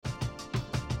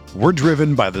We're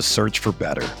driven by the search for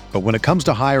better. But when it comes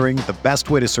to hiring, the best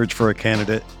way to search for a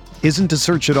candidate isn't to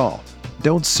search at all.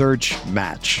 Don't search,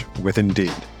 match with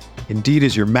Indeed. Indeed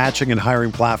is your matching and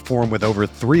hiring platform with over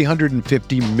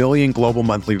 350 million global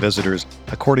monthly visitors,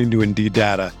 according to Indeed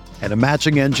data, and a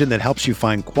matching engine that helps you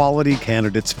find quality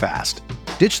candidates fast.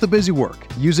 Ditch the busy work.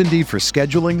 Use Indeed for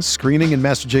scheduling, screening, and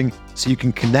messaging so you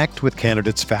can connect with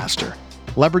candidates faster.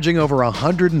 Leveraging over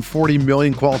 140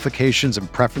 million qualifications and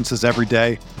preferences every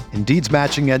day, Indeed's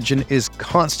matching engine is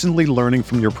constantly learning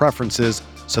from your preferences,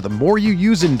 so the more you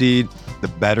use Indeed, the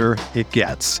better it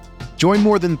gets. Join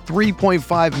more than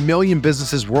 3.5 million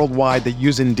businesses worldwide that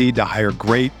use Indeed to hire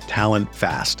great talent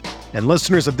fast. And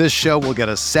listeners of this show will get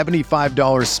a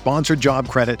 $75 sponsored job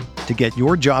credit to get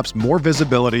your jobs more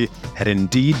visibility at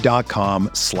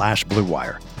Indeed.com/Blue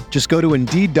Wire. Just go to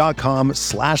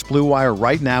Indeed.com/Blue Wire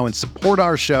right now and support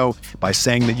our show by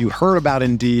saying that you heard about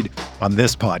Indeed on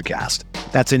this podcast.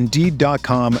 That's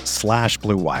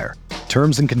Indeed.com/Blue Wire.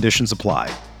 Terms and conditions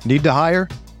apply. Need to hire?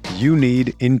 You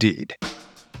need Indeed.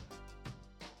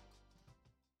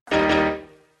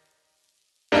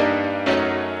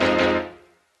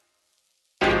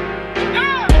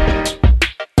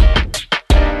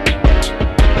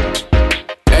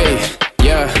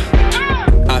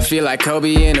 Feel like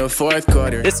Kobe in the fourth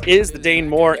quarter. This is the Dane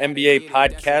Moore NBA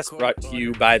podcast brought to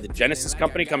you by the Genesis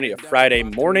Company, coming to you Friday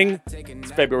morning.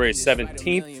 It's February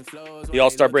 17th. The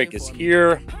All-Star break is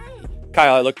here.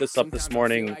 Kyle, I looked this up this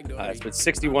morning. It's been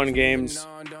 61 games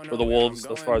for the Wolves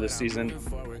thus far this season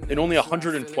in only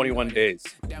 121 days.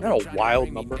 Isn't that a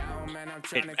wild number?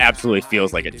 It absolutely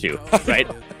feels like it too, right?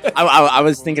 I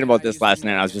was thinking about this last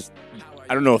night.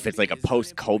 I don't know if it's like a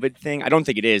post-COVID thing. I don't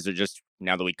think it is. Or just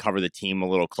now that we cover the team a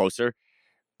little closer,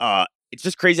 it's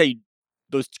just crazy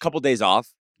those couple days off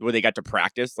where they got to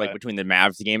practice, like between the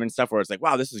Mavs game and stuff, where it's like,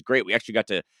 wow, this is great. We actually got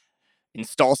to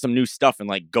install some new stuff and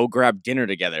like go grab dinner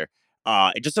together.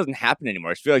 It just doesn't happen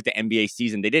anymore. I feel like the NBA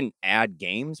season, they didn't add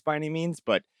games by any means,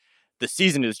 but the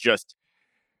season is just,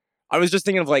 I was just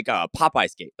thinking of like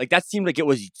Popeye's Gate. Like that seemed like it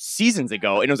was seasons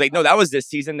ago. And it was like, no, that was this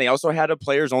season. They also had a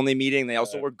players only meeting. They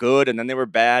also were good. And then they were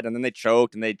bad. And then they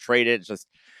choked and they traded. It's just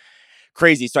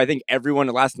crazy. So I think everyone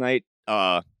last night,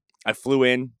 I flew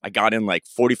in. I got in like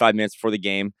 45 minutes before the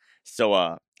game. So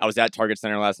I was at Target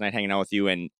Center last night hanging out with you,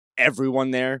 and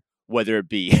everyone there, whether it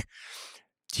be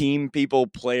team people,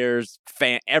 players,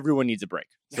 everyone needs a break.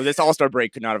 So this All-Star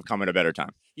break could not have come at a better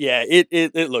time. Yeah,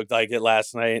 it looked like it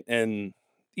last night. And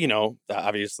you know,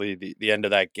 obviously the end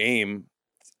of that game,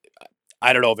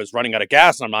 I don't know if it's running out of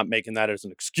gas, and I'm not making that as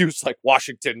an excuse. Like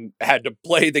Washington had to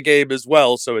play the game as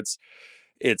well. So it's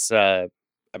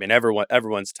I mean,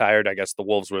 everyone's tired. I guess the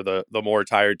Wolves were the more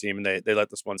tired team, and they let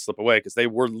this one slip away because they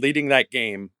were leading that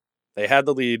game. They had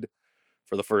the lead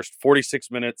for the first 46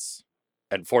 minutes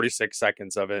and 46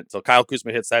 seconds of it. So Kyle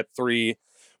Kuzma hits that three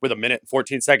with 1 minute and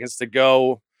 14 seconds to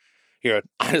go. Here,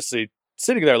 honestly,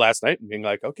 sitting there last night and being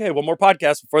like, okay, one more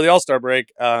podcast before the All-Star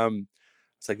break.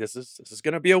 It's like, this is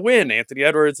going to be a win. Anthony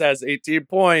Edwards has 18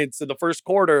 points in the first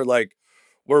quarter. Like,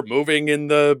 we're moving in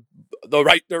the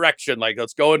right direction. Like,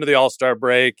 let's go into the All-Star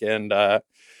break and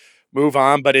move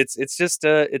on. But it's just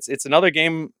it's another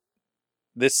game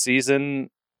this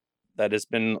season that has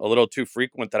been a little too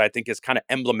frequent that I think is kind of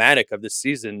emblematic of this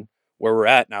season where we're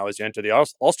at now as you enter the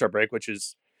All-Star break, which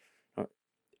is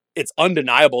it's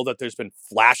undeniable that there's been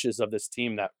flashes of this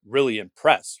team that really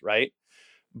impress, right?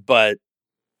 But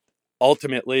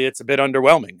ultimately, it's a bit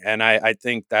underwhelming, and I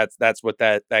think that's what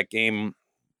that game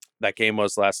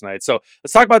was last night. So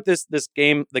let's talk about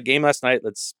the game last night.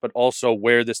 But also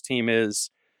where this team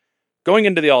is going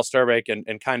into the All-Star break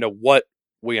and kind of what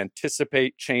we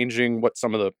anticipate changing, what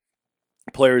some of the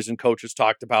players and coaches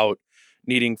talked about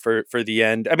needing for the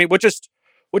end. I mean, what just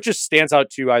stands out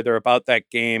to you either about that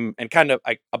game and kind of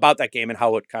about that game and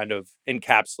how it kind of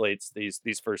encapsulates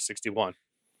these first 61?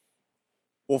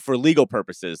 Well, for legal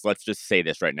purposes, let's just say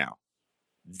this right now.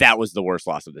 That was the worst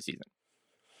loss of the season.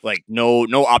 Like no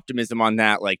optimism on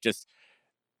that. Like just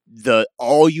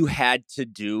all you had to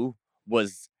do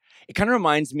was, it kind of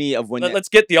reminds me of when let's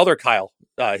get the other Kyle,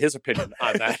 his opinion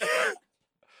on that.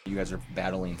 You guys are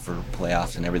battling for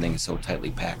playoffs and everything is so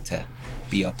tightly packed. To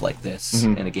be up like this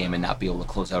in a game and not be able to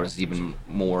close out is even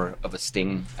more of a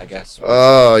sting, I guess.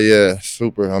 Oh, yeah,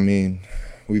 super. I mean,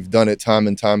 we've done it time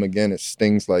and time again. It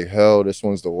stings like hell. This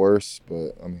one's the worst,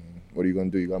 but, I mean, what are you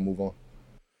going to do? You got to move on.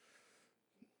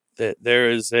 There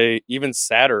is a even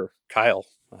sadder Kyle,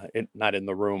 not in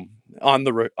the room, on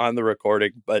the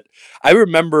recording, but I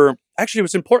remember, actually it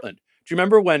was in Portland. Do you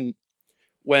remember when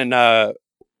that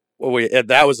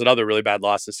was another really bad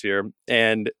loss this year,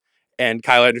 and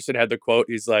Kyle Anderson had the quote,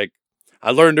 he's like,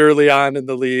 I learned early on in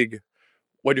the league,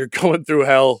 when you're going through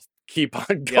hell, keep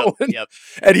on going. Yep.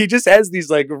 And he just has these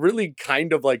like really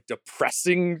kind of like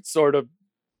depressing sort of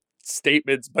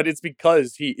statements, but it's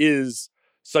because he is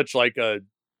such like a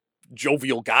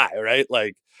jovial guy, right?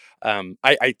 Like,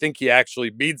 I think he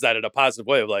actually means that in a positive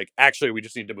way of like, actually, we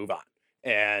just need to move on.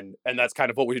 And that's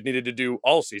kind of what we needed to do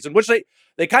all season, which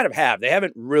they kind of have. They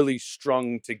haven't really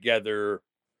strung together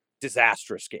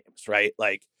disastrous games, right?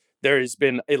 Like there has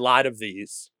been a lot of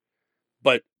these,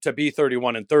 but to be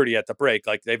 31-30 at the break,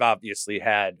 like they've obviously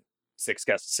had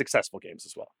successful games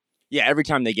as well. Yeah, every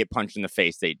time they get punched in the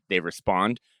face, they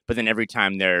respond, but then every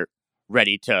time they're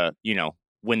ready to,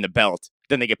 win the belt,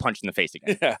 then they get punched in the face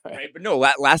again. Yeah. Right? But no,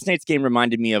 last night's game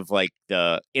reminded me of like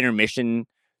the intermission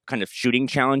kind of shooting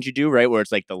challenge you do, right? Where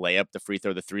it's like the layup, the free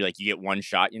throw, the three, like you get one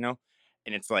shot,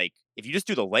 and it's like if you just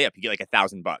do the layup, you get like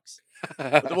 $1,000.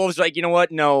 But the Wolves are like, you know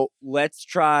what? No, let's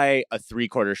try a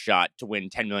 3/4 shot to win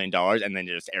 $10 million and then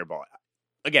just airball it out.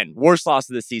 Again, worst loss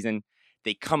of the season.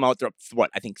 They come out, they're up,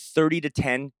 I think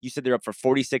 30-10. You said they're up for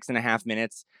 46.5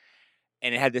 minutes.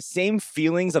 And it had the same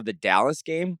feelings of the Dallas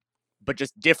game, but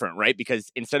just different, right?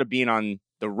 Because instead of being on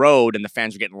the road and the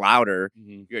fans were getting louder,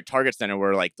 you're at Target Center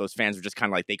where like those fans were just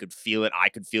kind of like they could feel it, I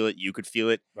could feel it, you could feel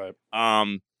it. Right.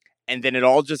 And then it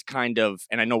all just kind of,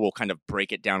 and I know we'll kind of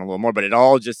break it down a little more, but it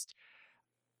all just,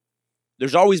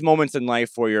 there's always moments in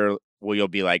life where you'll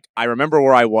be like, I remember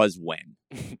where I was when.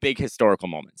 Big historical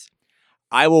moments.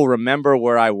 I will remember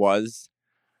where I was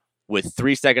with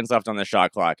 3 seconds left on the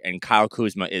shot clock, and Kyle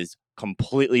Kuzma is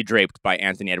completely draped by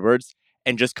Anthony Edwards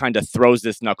and just kind of throws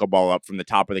this knuckleball up from the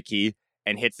top of the key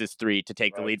and hits this three to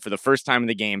take the lead for the first time in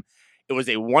the game. It was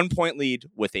a 1-point lead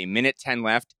with 1:10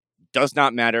 left. Does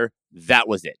not matter. That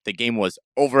was it. The game was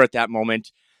over at that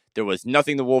moment. There was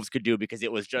nothing the Wolves could do because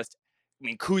it was just,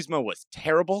 Kuzma was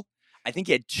terrible. I think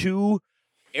he had 2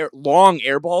 long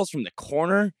air balls from the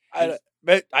corner. I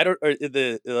don't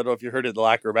know if you heard it in the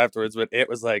locker room afterwards, but it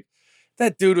was like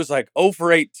that dude was like 0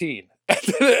 for 18.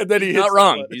 And then he's not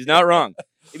wrong. He's not wrong.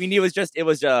 It was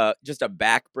just a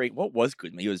back break. What was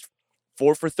Kuzma? He was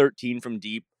 4 for 13 from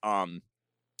deep.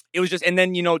 It was just, and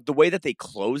then the way that they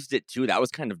closed it too, that was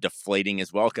kind of deflating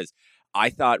as well because I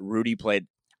thought Rudy played.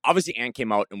 Obviously, Ant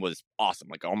came out and was awesome,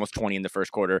 like almost 20 in the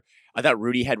first quarter. I thought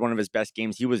Rudy had one of his best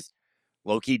games. He was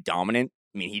low-key dominant.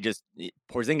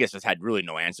 Porzingis just had really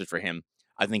no answers for him.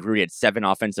 I think Rudy had 7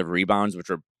 offensive rebounds, which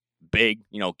were big,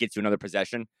 gets you another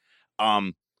possession.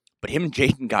 But him and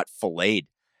Jaden got filleted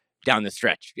down the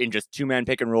stretch in just 2-man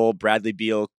pick and roll, Bradley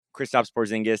Beal, Kristaps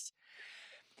Porzingis.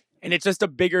 And it's just a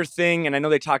bigger thing. And I know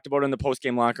they talked about it in the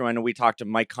post-game locker room. I know we talked to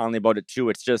Mike Conley about it too.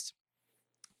 It's just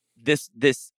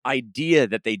this idea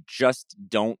that they just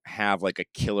don't have like a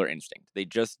killer instinct. They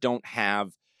just don't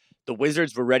have. The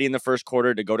Wizards were ready in the first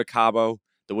quarter to go to Cabo.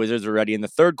 The Wizards were ready in the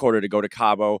third quarter to go to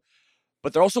Cabo.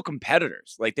 But they're also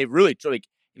competitors. Like they really, like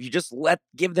if you just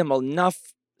give them enough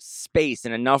space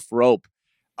and enough rope.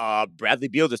 Bradley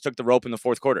Beal just took the rope in the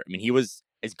fourth quarter. He was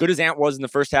as good as Ant was in the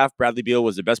first half. Bradley Beal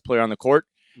was the best player on the court.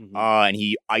 And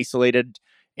he isolated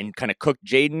and kind of cooked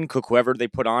Jaden, cook whoever they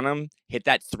put on him, hit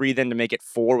that 3 then to make it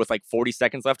 4 with like 40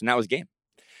 seconds left, and that was game.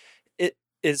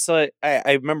 It's like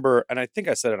I remember, and I think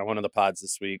I said it on one of the pods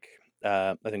this week,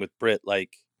 I think with Britt,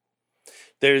 like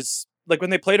there's like when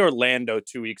they played Orlando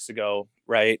 2 weeks ago,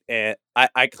 right? And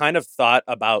I kind of thought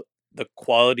about the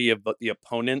quality of the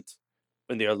opponent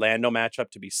in the Orlando matchup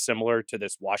to be similar to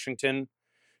this Washington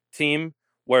team,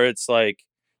 where it's like,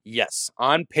 yes,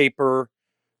 on paper,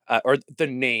 or the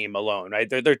name alone, right?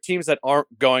 They're teams that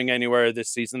aren't going anywhere this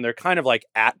season. They're kind of like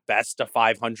at best a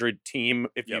 500 team,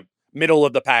 if you middle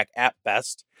of the pack at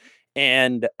best.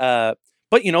 And but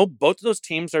both of those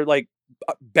teams are like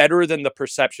better than the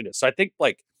perception is. So I think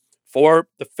like for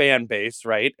the fan base,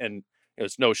 right? And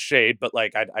it's no shade, but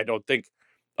like I don't think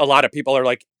a lot of people are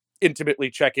like intimately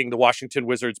checking the Washington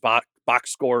Wizards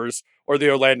box scores or the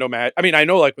Orlando Magic. I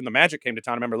know like when the Magic came to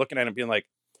town, I remember looking at it being like,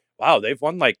 wow, they've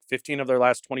won like 15 of their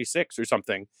last 26 or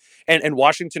something. And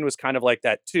Washington was kind of like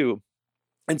that too.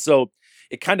 And so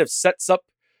it kind of sets up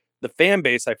the fan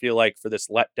base, I feel like, for this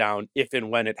letdown if and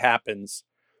when it happens.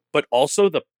 But also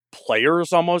the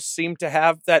players almost seem to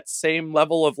have that same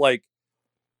level of like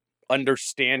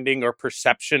understanding or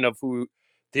perception of who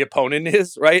the opponent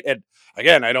is, right? And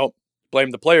again, I don't blame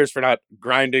the players for not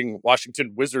grinding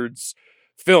Washington Wizards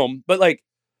film, but like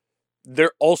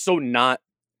they're also not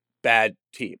bad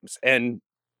teams. And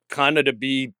kind of to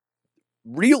be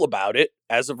real about it,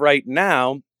 as of right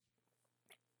now,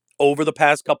 over the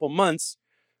past couple months,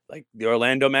 like the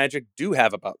Orlando Magic do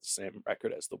have about the same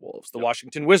record as the Wolves, the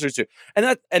Washington Wizards do.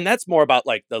 And that's more about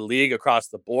like the league across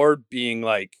the board being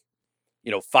like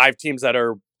 5 teams that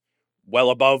are well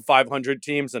above 500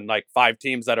 teams and like 5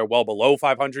 teams that are well below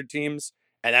 500 teams.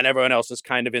 And then everyone else is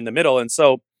kind of in the middle. And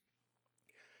so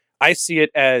I see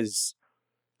it as,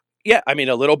 yeah, I mean,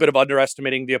 a little bit of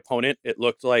underestimating the opponent. It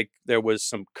looked like there was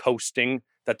some coasting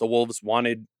that the Wolves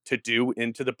wanted to do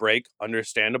into the break.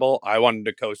 Understandable. I wanted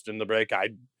to coast in the break.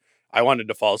 I wanted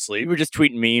to fall asleep. You were just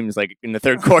tweeting memes like in the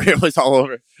third quarter. It was all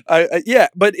over. Yeah,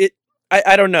 but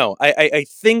I don't know. I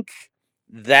think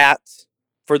that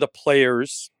for the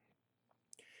players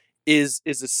is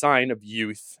a sign of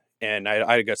youth. And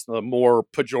I guess the more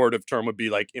pejorative term would be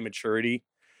like immaturity.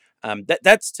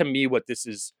 That's to me what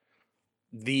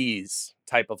these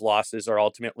type of losses are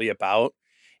ultimately about.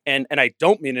 And I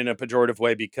don't mean in a pejorative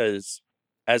way because,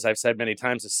 as I've said many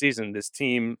times this season, this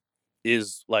team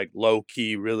is like low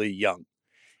key really young.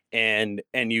 And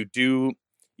you do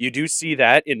see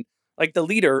that in like the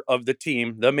leader of the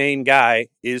team, the main guy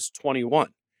is 21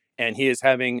 and he is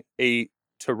having a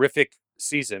terrific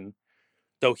season,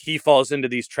 though he falls into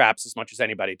these traps as much as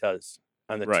anybody does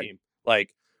on the team.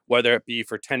 Like whether it be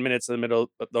for 10 minutes in the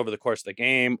middle over the course of the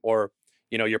game or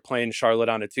you're playing Charlotte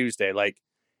on a Tuesday. Like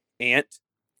Ant,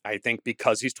 I think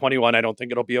because he's 21, I don't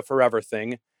think it'll be a forever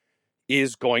thing,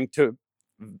 is going to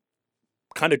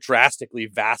kind of drastically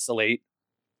vacillate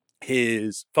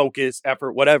his focus,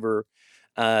 effort, whatever,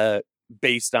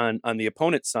 based on the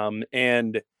opponent's some.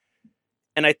 And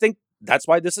I think that's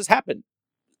why this has happened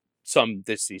some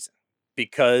this season,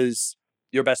 because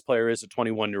your best player is a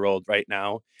 21-year-old right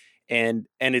now. And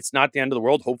it's not the end of the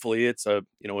world. Hopefully it's a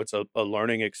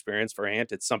learning experience for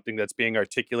Ant. It's something that's being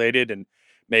articulated, and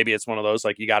maybe it's one of those,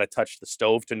 like, you got to touch the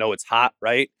stove to know it's hot.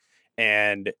 Right.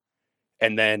 And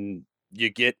then you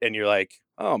get, and you're like,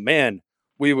 oh man,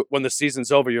 when the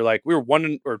season's over, you're like, we were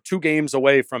 1 or 2 games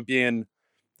away from being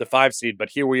the 5 seed,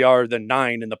 but here we are, the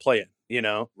 9 in the play-in,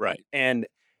 Right. And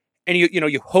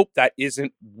you hope that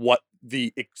isn't what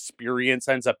the experience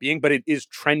ends up being, but it is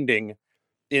trending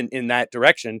in that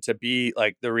direction to be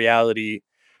like the reality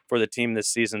for the team this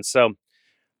season. So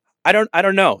I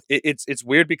don't know. It's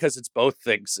weird because it's both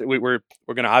things. We're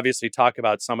going to obviously talk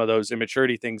about some of those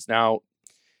immaturity things now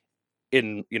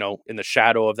in the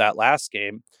shadow of that last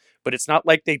game, but it's not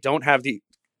like they don't have the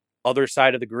other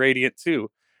side of the gradient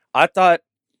too. I thought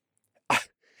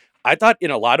in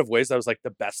a lot of ways that was like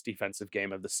the best defensive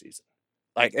game of the season.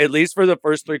 Like at least for the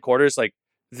first 3 quarters, like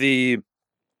the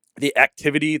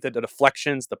activity, the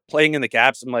deflections, the playing in the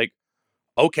gaps. I'm like,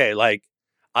 okay, like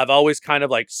I've always kind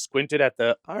of like squinted at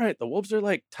all right, the Wolves are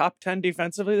like top 10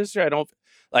 defensively this year. I don't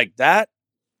like that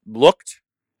looked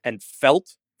and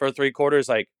felt for 3 quarters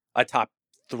like a top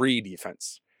 3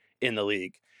 defense in the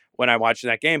league when I watched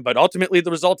that game. But ultimately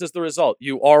the result is the result.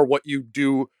 You are what you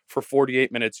do for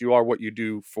 48 minutes. You are what you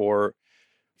do for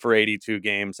 82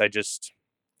 games.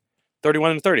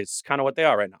 31-30 is kind of what they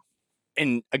are right now.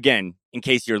 And again, in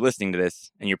case you're listening to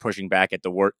this and you're pushing back at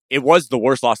the worst, it was the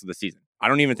worst loss of the season. I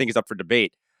don't even think it's up for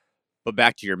debate. But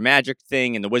back to your Magic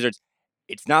thing and the Wizards,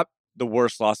 it's not the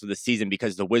worst loss of the season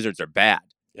because the Wizards are bad.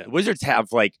 Yeah. The Wizards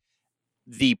have like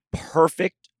the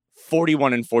perfect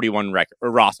 41-41 record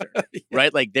or roster, yeah.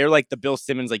 Right? Like they're like the Bill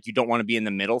Simmons, like you don't want to be in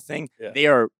the middle thing. Yeah. They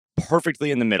are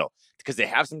perfectly in the middle because they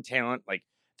have some talent. Like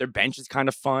their bench is kind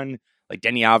of fun. Like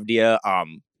Denny Avdia,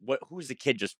 who's the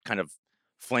kid just kind of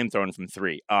flamethrowing from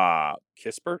 3?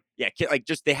 Kisper? Yeah, like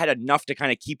just they had enough to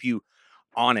kind of keep you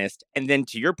honest. And then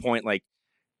to your point, like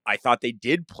I thought they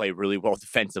did play really well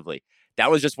defensively.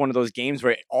 That was just one of those games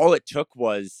where all it took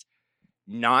was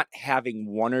not having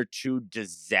 1 or 2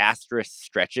 disastrous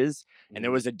stretches. And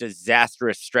there was a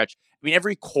disastrous stretch. I mean,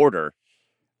 every quarter,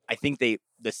 I think the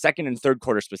second and third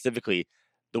quarter specifically,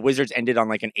 the Wizards ended on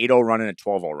like an 8-0 run and a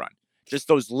 12-0 run. Just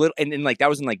those little, and then like that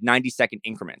was in like 90-second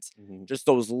increments. Mm-hmm. Just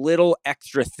those little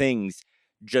extra things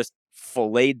just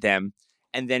filleted them.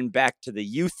 And then back to the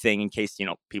youth thing, in case,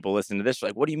 people listen to this,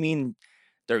 like, what do you mean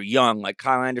they're young? Like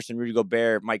Kyle Anderson, Rudy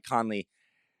Gobert, Mike Conley.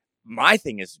 My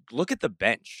thing is, look at the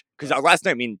bench. Because last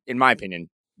night, I mean, in my opinion,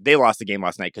 they lost the game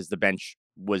last night because the bench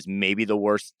was maybe the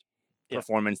worst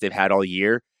performance they've had all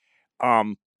year.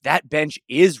 That bench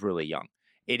is really young.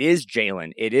 It is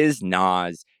Jalen. It is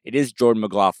Nas. It is Jordan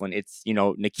McLaughlin. It's,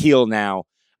 Nikhil now.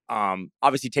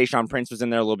 Obviously, Tayshaun Prince was in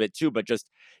there a little bit too, but just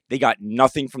they got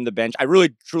nothing from the bench. I really,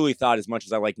 truly thought, as much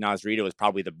as I like Nas Reed, it was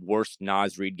probably the worst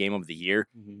Nas Reed game of the year.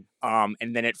 Mm-hmm.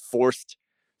 And then it forced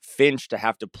Finch to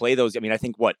have to play those. I mean, I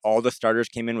think all the starters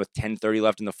came in with 10:30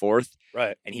 left in the fourth.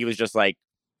 Right. And he was just like,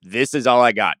 this is all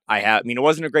I got. I mean, it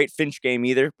wasn't a great Finch game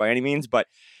either by any means, but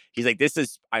he's like,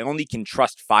 I only can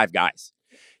trust 5 guys.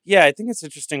 Yeah, I think it's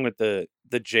interesting with the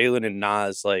Jalen and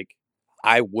Nas. Like,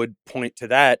 I would point to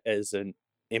that as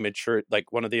immature,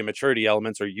 like one of the immaturity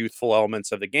elements or youthful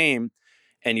elements of the game.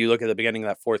 And you look at the beginning of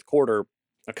that fourth quarter,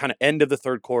 a kind of end of the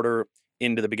third quarter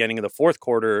into the beginning of the fourth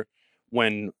quarter,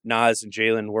 when Nas and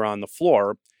Jalen were on the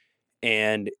floor,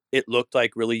 and it looked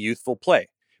like really youthful play.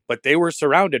 But they were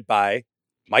surrounded by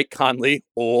Mike Conley,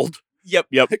 old. Yep.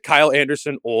 Kyle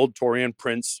Anderson, old. Torian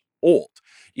Prince, old.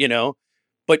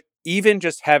 But even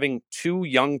just having two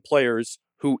young players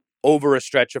who, over a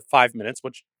stretch of 5 minutes,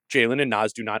 which Jalen and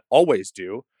Nas do not always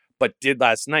do, but did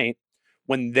last night,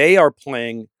 when they are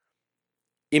playing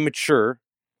immature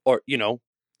or,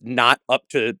 not up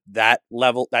to that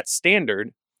level, that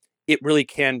standard, it really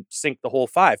can sink the whole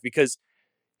five. Because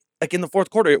like in the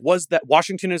fourth quarter, it was that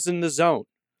Washington is in the zone,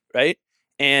 right?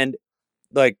 And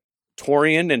like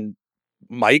Torian and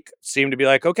Mike seemed to be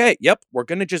like, okay, yep, we're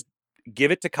going to just give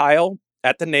it to Kyle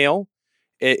at the nail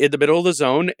in the middle of the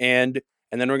zone. And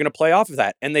then we're going to play off of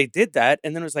that. And they did that.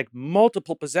 And then it was like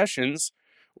multiple possessions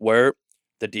where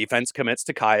the defense commits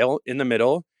to Kyle in the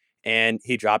middle and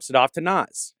he drops it off to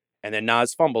Nas. And then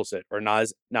Nas fumbles it, or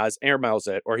Nas airmails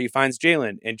it, or he finds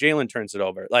Jalen and Jalen turns it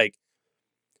over. Like,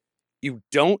 you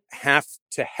don't have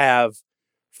to have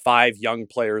 5 young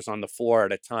players on the floor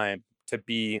at a time to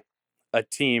be a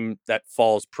team that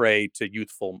falls prey to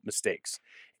youthful mistakes.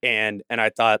 And I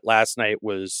thought last night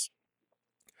was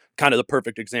kind of the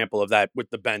perfect example of that, with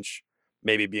the bench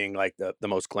maybe being like the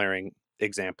most glaring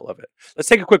example of it. Let's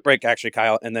take a quick break, actually,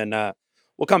 Kyle, and then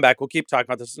we'll come back. We'll keep talking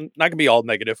about this. It's not gonna be all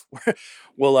negative.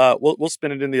 We'll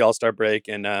spin it in the All-Star break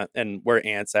and where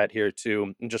Ant's at here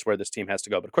too, and just where this team has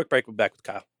to go. But a quick break. We'll be back with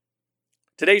Kyle.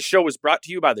 Today's show is brought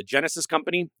to you by the Genesis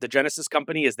Company. The Genesis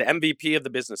Company is the MVP of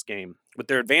the business game. With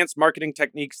their advanced marketing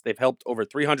techniques, they've helped over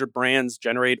 300 brands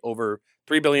generate over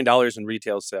 $3 billion in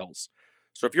retail sales.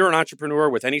 So if you're an entrepreneur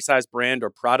with any size brand or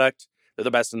product, they're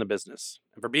the best in the business.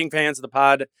 And for being fans of the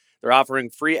pod, they're offering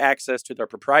free access to their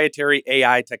proprietary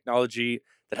AI technology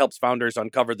that helps founders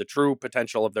uncover the true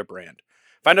potential of their brand.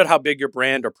 Find out how big your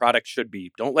brand or product should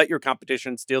be. Don't let your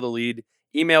competition steal the lead.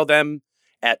 Email them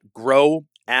at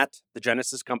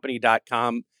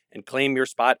grow@thegenesiscompany.com and claim your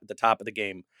spot at the top of the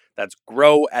game. That's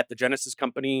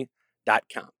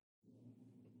grow@thegenesiscompany.com.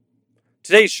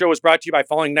 Today's show is brought to you by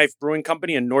Falling Knife Brewing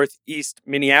Company in Northeast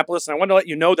Minneapolis. And I want to let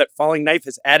you know that Falling Knife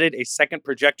has added a second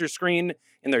projector screen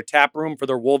in their tap room for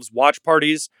their Wolves watch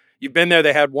parties. You've been there.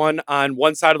 They had one on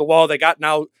one side of the wall. They got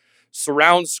now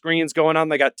surround screens going on.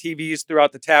 They got TVs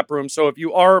throughout the tap room. So if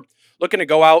you are looking to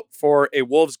go out for a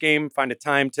Wolves game, find a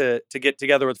time to get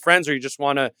together with friends, or you just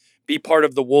want to be part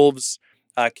of the Wolves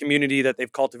community that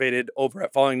they've cultivated over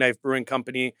at Falling Knife Brewing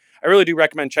Company, I really do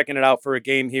recommend checking it out for a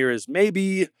game here, as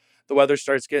maybe the weather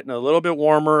starts getting a little bit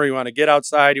warmer. You want to get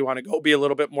outside. You want to go be a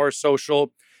little bit more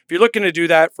social. If you're looking to do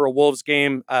that for a Wolves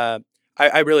game, I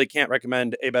really can't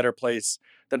recommend a better place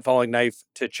than Falling Knife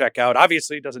to check out.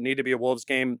 Obviously, it doesn't need to be a Wolves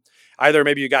game either.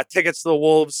 Maybe you got tickets to the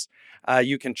Wolves.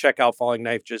 You can check out Falling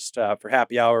Knife just for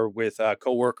happy hour with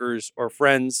coworkers or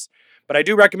friends. But I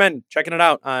do recommend checking it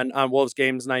out on Wolves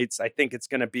games nights. I think it's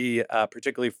going to be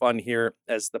particularly fun here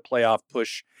as the playoff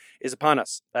push is upon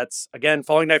us. That's, again,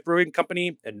 Falling Knife Brewing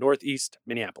Company in Northeast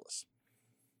Minneapolis.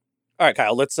 All right,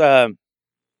 Kyle, let's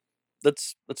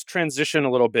transition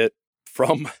a little bit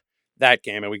from that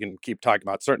game, and we can keep talking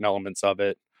about certain elements of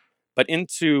it, but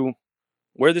into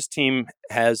where this team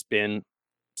has been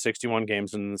 61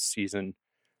 games in the season,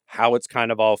 how it's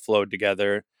kind of all flowed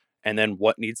together, and then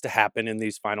what needs to happen in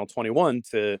these final 21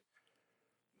 to,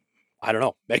 I don't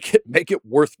know, make it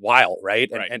worthwhile, right?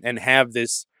 And have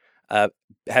this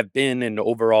have been an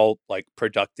overall like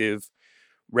productive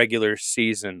regular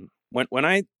season. When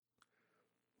I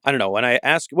don't know, when I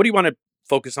ask, what do you want to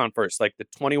focus on first, like the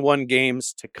 21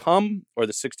 games to come or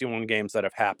the 61 games that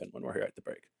have happened when we're here at the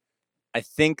break? I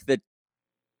think the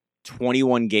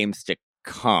 21 games to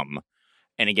come,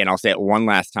 and again, I'll say it one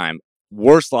last time,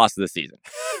 worst loss of the season.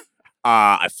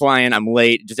 I fly in, I'm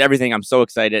late, just everything. I'm so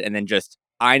excited. And then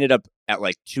I ended up at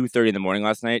like 2:30 in the morning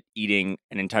last night eating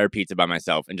an entire pizza by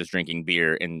myself and just drinking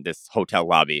beer in this hotel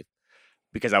lobby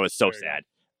because I was so sad.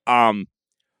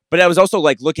 But I was also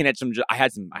like looking at I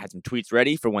had some tweets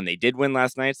ready for when they did win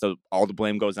last night. So all the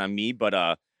blame goes on me.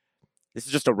 But this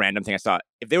is just a random thing I saw.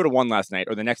 If they would have won last night,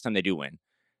 or the next time they do win,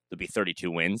 there'll be 32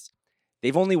 wins.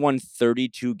 They've only won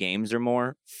 32 games or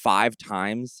more 5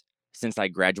 times since I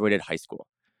graduated high school.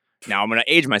 Now I'm going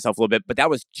to age myself a little bit, but that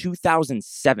was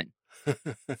 2007.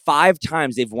 5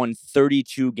 times they've won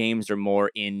 32 games or more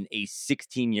in a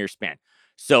 16-year span.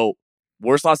 So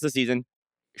worst loss of the season.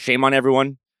 Shame on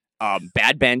everyone.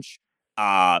 Bad bench.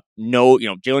 Jalen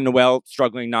Noel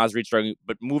struggling, Nas Reed struggling,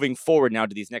 but moving forward now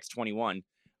to these next 21.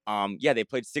 They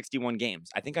played 61 games.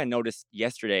 I think I noticed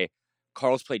yesterday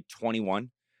Carl's played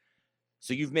 21.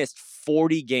 So you've missed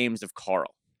 40 games of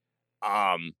Carl.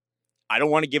 I don't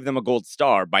want to give them a gold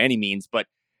star by any means, but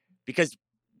because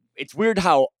it's weird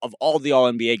how of all the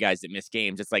All-NBA guys that miss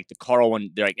games, it's like the Carl one,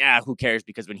 they're like, who cares?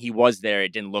 Because when he was there,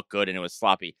 it didn't look good and it was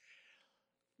sloppy.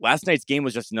 Last night's game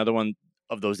was just another one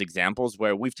of those examples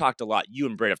where we've talked a lot. You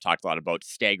and Britt have talked a lot about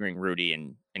staggering Rudy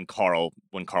and Carl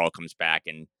when Carl comes back.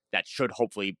 And that should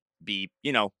hopefully be,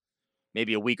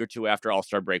 maybe a week or two after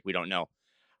All-Star break. We don't know.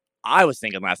 I was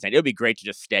thinking last night, it would be great to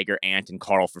just stagger Ant and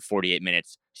Carl for 48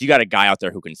 minutes. So you got a guy out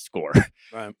there who can score.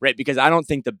 Right? Because I don't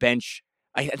think the bench,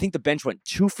 I think the bench went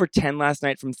 2 for 10 last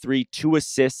night from 3, 2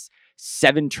 assists,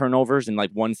 7 turnovers, and like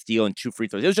 1 steal and 2 free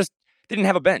throws. It was just, they didn't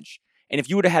have a bench. And if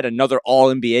you would have had another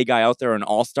All-NBA guy out there, an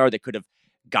All-Star that could have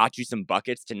got you some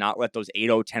buckets to not let those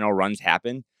 8-0, 10-0 runs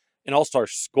happen. An All-Star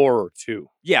scorer, too.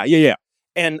 Yeah.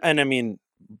 And I mean,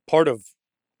 part of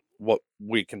what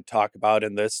we can talk about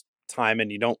in this time,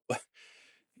 and you don't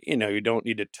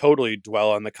need to totally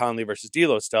dwell on the Conley versus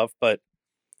D'Lo stuff, but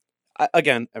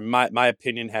again, my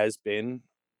opinion has been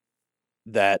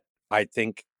that I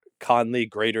think Conley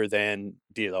greater than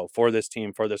D'Lo for this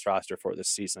team, for this roster, for this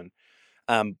season.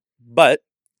 But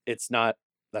it's not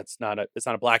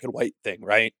a black and white thing,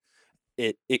 right?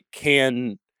 There's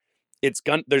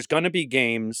going to be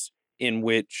games in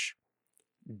which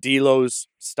D'Lo's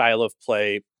style of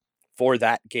play for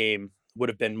that game would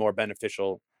have been more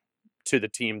beneficial to the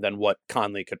team than what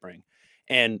Conley could bring.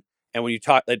 And when you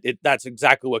talk, that's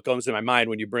exactly what goes in my mind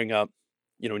when you bring up,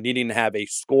 needing to have a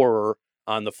scorer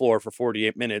on the floor for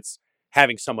 48 minutes,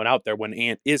 having someone out there when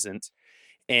Ant isn't.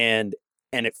 And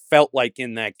it felt like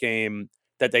in that game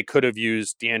that they could have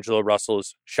used D'Angelo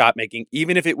Russell's shot making,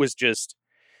 even if it was just,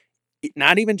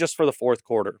 not even just for the fourth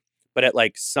quarter, but at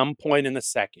like some point in the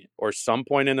second or some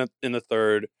point in the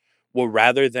third, well,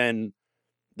 rather than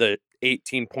the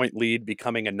 18-point lead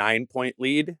becoming a 9-point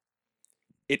lead,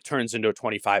 it turns into a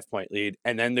 25-point lead.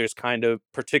 And then there's kind of,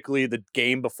 particularly the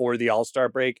game before the All-Star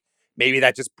break, maybe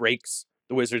that just breaks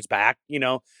the Wizards back.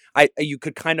 You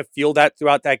could kind of feel that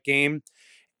throughout that game.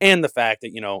 And the fact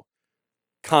that,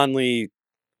 Conley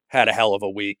had a hell of a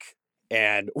week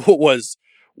and was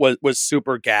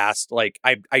super gassed. Like,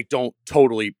 I don't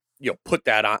totally, put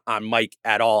that on Mike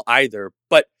at all either,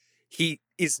 but he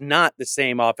is not the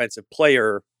same offensive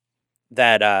player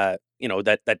that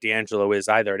that D'Angelo is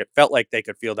either. And it felt like they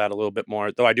could feel that a little bit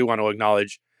more, though I do want to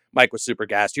acknowledge Mike was super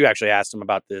gassed. You actually asked him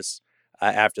about this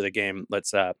after the game.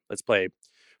 Let's play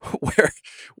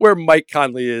where Mike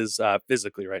Conley is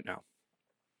physically right now.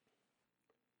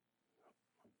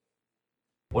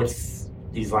 What's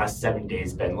these last 7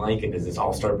 days been like? And does this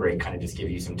All-Star break kind of just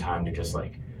give you some time to just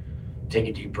like take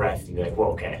a deep breath and be like, well,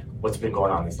 okay, what's been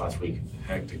going on this last week?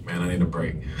 Hectic, man. I need a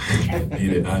break. I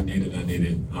need it.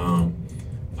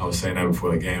 I was saying that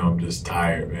before the game. I'm just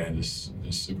tired, man. Just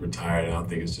super tired. I don't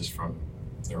think it's just from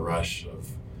the rush of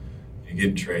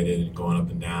getting traded and going up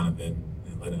and down and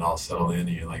letting it all settle in. And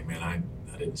you're like, man,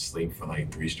 I didn't sleep for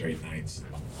like 3 straight nights.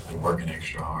 I've been working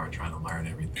extra hard, trying to learn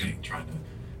everything, trying to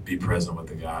be present with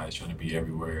the guys, trying to be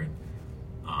everywhere.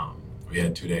 And we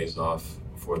had 2 days off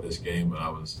before this game, but I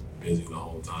was busy the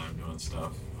whole time doing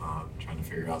stuff, trying to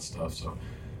figure out stuff. So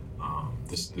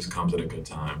this comes at a good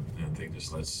time, and I think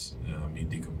just lets me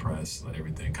decompress, let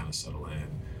everything kind of settle in,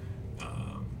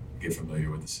 get familiar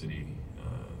with the city,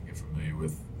 get familiar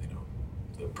with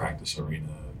the practice arena,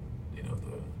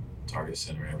 the Target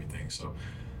Center, everything. So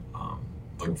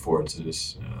looking forward to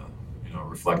just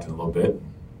reflecting a little bit,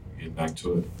 getting back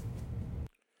to it.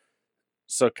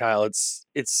 So Kyle, it's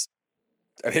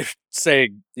I mean,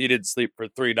 saying you didn't sleep for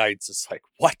 3 nights is like,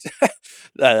 what?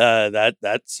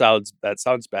 that sounds bad.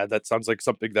 That sounds like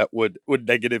something that would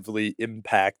negatively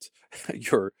impact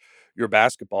your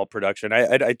basketball production.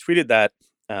 I tweeted that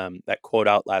quote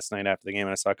out last night after the game,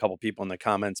 and I saw a couple people in the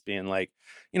comments being like,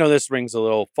 this rings a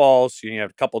little false. You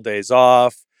have a couple days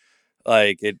off.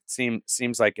 Like, it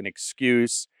seems like an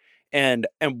excuse. And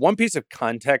one piece of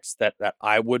context that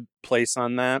I would place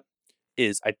on that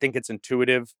is I think it's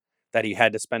intuitive that he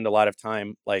had to spend a lot of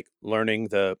time like learning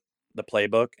the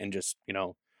playbook and just,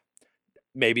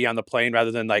 maybe on the plane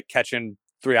rather than like catching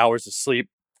 3 hours of sleep,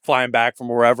 flying back from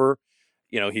wherever,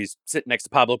 he's sitting next to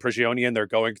Pablo Prigioni and they're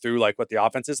going through like what the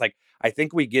offense is. Like, I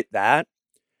think we get that,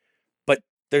 but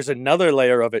there's another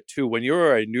layer of it too. When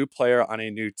you're a new player on a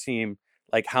new team,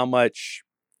 like how much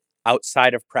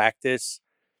outside of practice,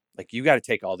 like you got to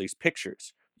take all these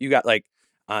pictures. You got like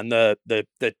on the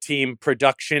team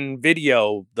production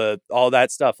video, all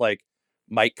that stuff, like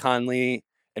Mike Conley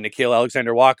and Nickeil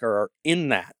Alexander-Walker are in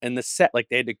that, and the set, like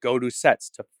they had to go to sets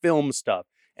to film stuff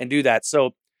and do that.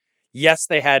 So yes,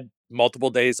 they had multiple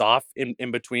days off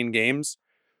in between games,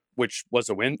 which was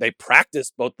a win. They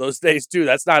practiced both those days too.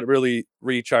 That's not really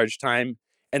recharge time.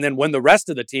 And then when the rest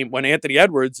of the team, when Anthony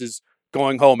Edwards is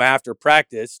going home after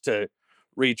practice to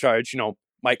recharge,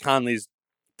 Mike Conley's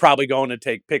probably going to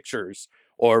take pictures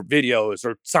or videos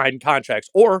or sign contracts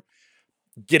or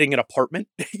getting an apartment,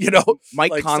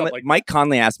 Mike like Conley. like Mike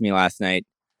Conley asked me last night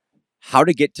how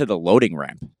to get to the loading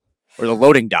ramp or the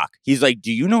loading dock. He's like,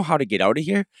 "Do you know how to get out of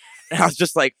here?" And I was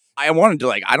just like, I wanted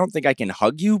to I don't think I can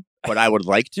hug you, but I would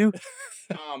like to.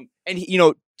 And he,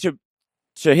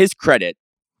 to his credit,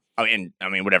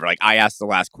 whatever. Like I asked the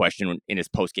last question in his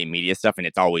post-game media stuff, and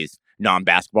it's always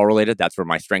non-basketball related. That's where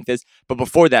my strength is. But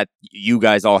before that, you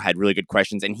guys all had really good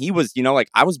questions, and he was,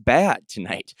 I was bad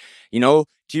tonight.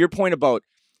 To your point about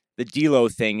the D'Lo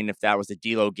thing, and if that was a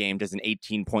D'Lo game, does an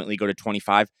 18-point lead go to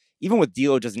 25? Even with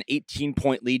D'Lo, does an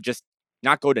 18-point lead just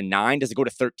not go to 9? Does it go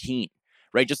to 13?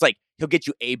 Right? Just like he'll get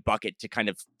you a bucket to kind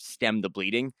of stem the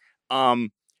bleeding. But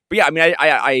yeah,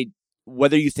 I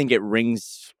whether you think it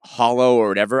rings hollow or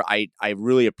whatever, I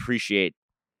really appreciate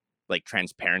like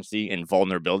transparency and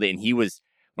vulnerability. And he was,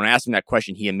 when I asked him that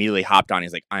question, he immediately hopped on.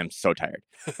 He's like, "I'm so tired.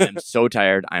 I'm so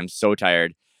tired. I'm so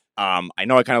tired. I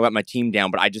know I kind of let my team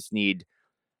down, but I just need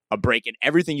a break." And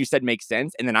everything you said makes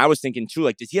sense. And then I was thinking too,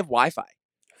 like, does he have Wi-Fi?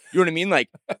 You know what I mean? Like,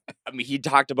 he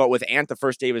talked about with Ant the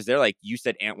first day he was there. Like you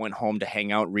said, Ant went home to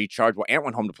hang out, recharge. Well, Ant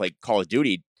went home to play Call of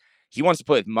Duty. He wants to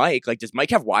play with Mike. Like, does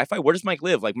Mike have Wi-Fi? Where does Mike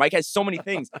live? Like, Mike has so many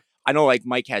things. I know, like,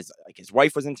 Mike has, like, his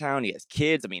wife was in town. He has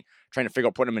kids. Trying to figure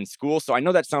out putting him in school. So I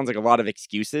know that sounds like a lot of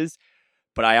excuses,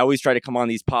 but I always try to come on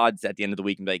these pods at the end of the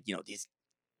week and be like, these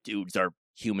dudes are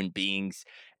human beings.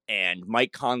 And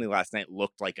Mike Conley last night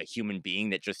looked like a human being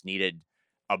that just needed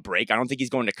a break. I don't think he's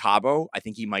going to Cabo. I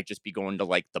think he might just be going to,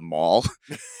 like, the mall.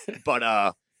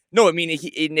 But, no,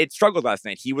 it struggled last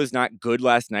night. He was not good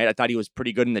last night. I thought he was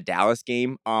pretty good in the Dallas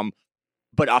game.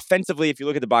 But offensively, if you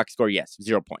look at the box score, yes,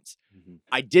 0 points. Mm-hmm.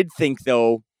 I did think,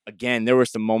 though, again, there were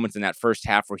some moments in that first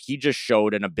half where he just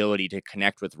showed an ability to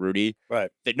connect with Rudy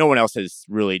that no one else has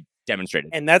really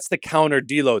demonstrated. And that's the counter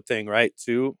D'Lo thing, right,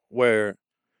 too, where,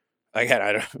 again,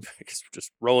 I guess we're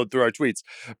just rolling through our tweets,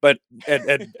 but,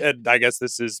 and I guess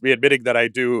this is me admitting that I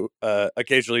do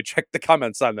occasionally check the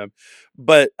comments on them.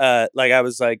 But, I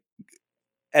was like,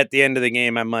 at the end of the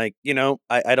game, I'm like,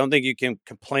 I don't think you can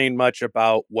complain much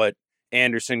about what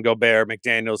Anderson, Gobert,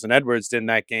 McDaniels, and Edwards did in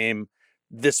that game.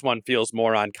 This one feels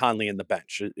more on Conley and the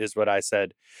bench, is what I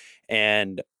said.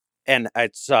 And I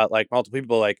saw like multiple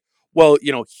people like, well,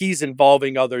 he's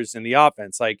involving others in the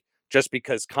offense. Like, just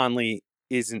because Conley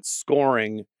isn't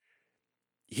scoring,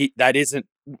 that isn't,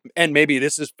 and maybe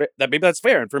that's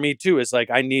fair. And for me too, is like,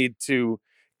 I need to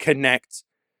connect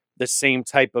the same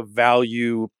type of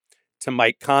value to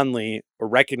Mike Conley or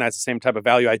recognize the same type of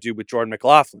value I do with Jordan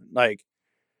McLaughlin. Like,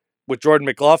 with Jordan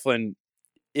McLaughlin,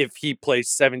 if he plays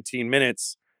 17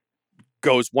 minutes,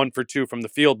 goes 1 for 2 from the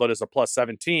field, but is a plus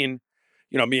 17,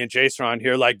 me and Jason are on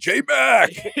here like,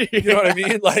 J-Mac, you know what I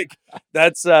mean? Like,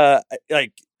 that's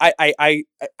like,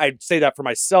 I'd say that for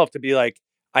myself to be like,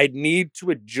 I need to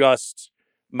adjust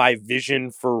my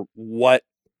vision for what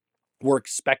we're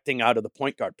expecting out of the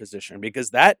point guard position, because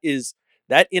that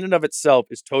in and of itself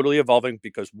is totally evolving,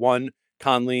 because 1,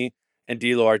 Conley and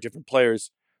D'Lo are different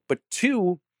players, but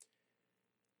 2,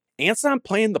 Ant's not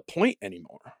playing the point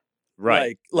anymore.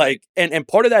 Right. And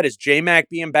part of that is J-Mac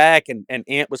being back, and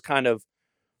Ant was kind of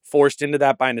forced into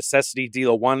that by necessity.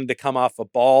 D'Lo wanted to come off a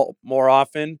ball more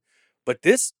often. But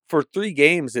this, for 3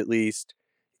 games at least,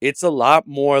 it's a lot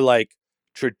more like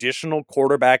traditional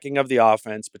quarterbacking of the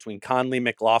offense between Conley,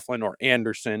 McLaughlin, or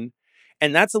Anderson.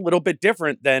 And that's a little bit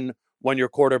different than when your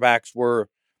quarterbacks were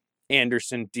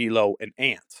Anderson, D'Lo, and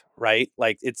Ant, right?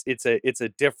 Like, it's a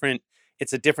different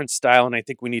style, and I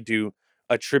think we need to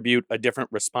attribute a different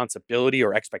responsibility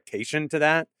or expectation to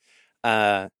that.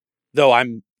 Though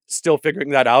I'm still figuring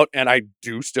that out, and I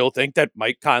do still think that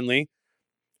Mike Conley,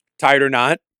 tired or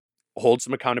not, holds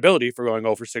some accountability for going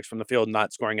 0 for 6 from the field and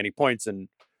not scoring any points in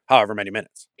however many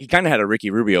minutes. He kind of had a Ricky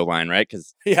Rubio line, right?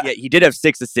 Because he did have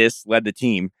 6 assists, led the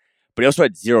team, but he also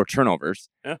had 0 turnovers.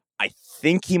 Yeah. I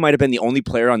think he might have been the only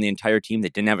player on the entire team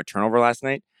that didn't have a turnover last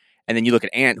night. And then you look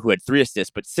at Ant, who had 3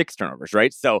 assists, but 6 turnovers,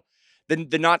 right? So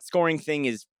the not scoring thing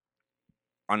is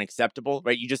unacceptable,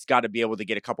 right? You just got to be able to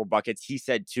get a couple buckets. He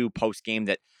said, too, post-game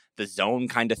that the zone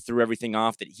kind of threw everything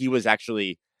off, that he was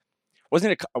actually...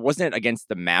 Wasn't it against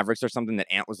the Mavericks or something that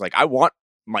Ant was like, I want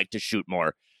Mike to shoot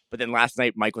more. But then last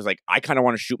night, Mike was like, I kind of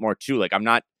want to shoot more, too. Like, I'm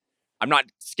not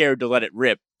scared to let it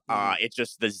rip. It's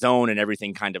just the zone and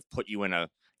everything kind of put you in a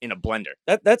blender.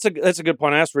 That's a good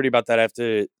point. I asked Rudy about that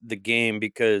after the game,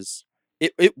 because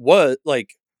it was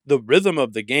like, the rhythm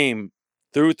of the game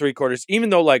through 3 quarters, even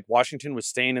though like Washington was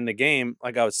staying in the game,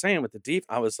 like I was saying with the deep,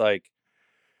 I'm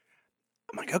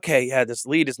like, okay, yeah, this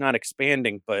lead is not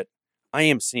expanding, but I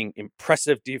am seeing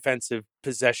impressive defensive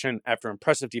possession after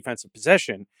impressive defensive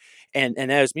possession. And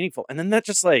that was meaningful. And then that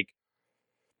just like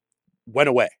went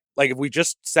away. Like if we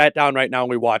just sat down right now and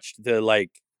we watched the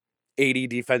like 80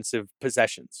 defensive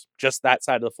possessions, just that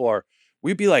side of the floor,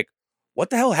 we'd be like, what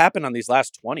the hell happened on these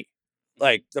last 20?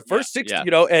 Like the first 60,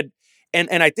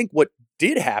 and I think what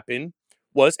did happen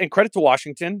was, and credit to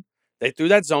Washington, they threw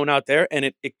that zone out there and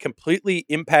it completely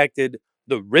impacted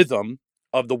the rhythm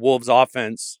of the Wolves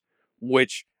offense,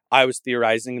 which I was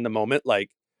theorizing in the moment.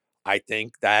 Like, I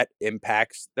think that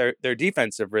impacts their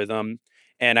defensive rhythm.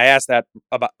 And I asked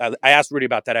Rudy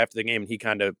about that after the game, and he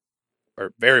kind of,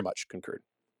 or very much concurred.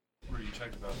 Where you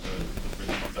talked about the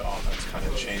rhythm of the offense kind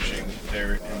of changing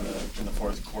there in the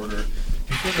fourth quarter.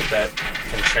 Do you feel that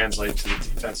can translate to the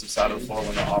defensive side of the floor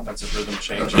when the offensive rhythm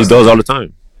changes? It does all the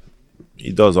time.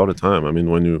 It does all the time. I mean,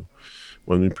 when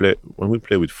we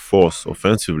play with force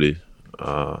offensively,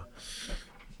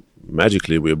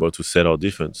 magically we're able to set our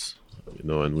defense,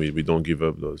 and we don't give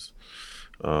up those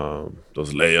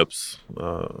layups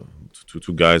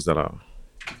to guys that are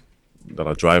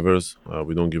drivers.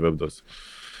 We don't give up those.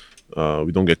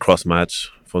 We don't get cross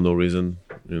match for no reason.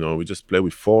 We just play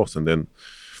with force, and then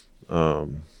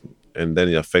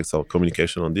it affects our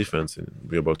communication on defense, and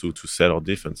we're able to set our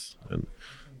defense. And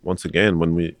once again,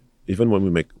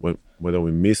 whether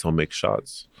we miss or make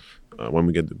shots, when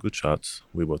we get the good shots,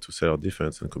 we're able to set our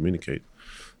defense and communicate.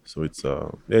 So it's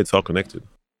all connected.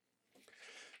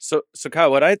 So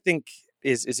Kyle, what I think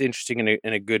is interesting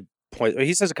in a good point,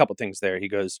 he says a couple things there. He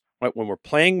goes, when we're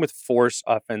playing with force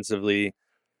offensively,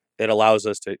 it allows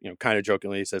us to, kind of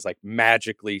jokingly, he says, like,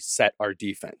 magically set our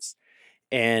defense.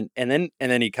 And then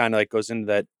he kind of like goes into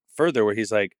that further where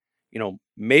he's like,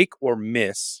 make or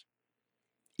miss,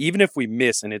 even if we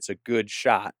miss and it's a good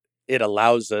shot, it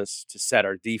allows us to set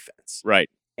our defense. Right.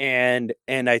 And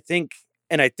I think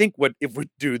what if we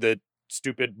do the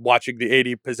stupid watching the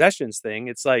 80 possessions thing,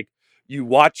 it's like you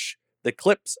watch the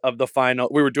clips of the final.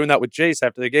 We were doing that with Jace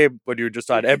after the game when you were just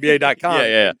on NBA.com.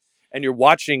 Yeah. And you're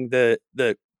watching the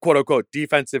quote unquote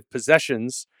defensive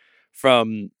possessions for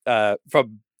the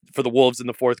Wolves in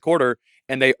the fourth quarter,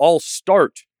 and they all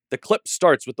start. The clip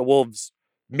starts with the Wolves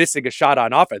missing a shot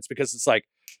on offense because it's like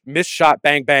missed shot,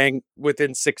 bang bang,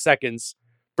 within 6 seconds.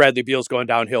 Bradley Beal's going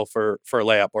downhill for a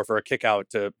layup or for a kick out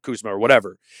to Kuzma or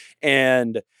whatever,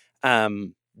 and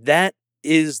that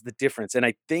is the difference. And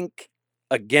I think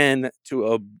again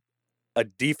to a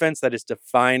defense that is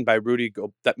defined by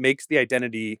that makes the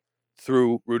identity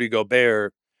through Rudy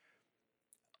Gobert.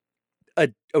 A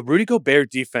Rudy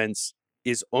Gobert defense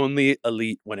is only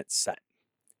elite when it's set.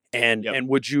 And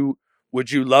would you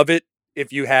love it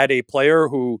if you had a player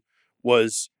who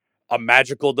was a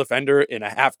magical defender in a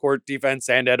half court defense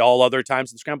and at all other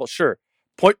times in the scramble? Sure.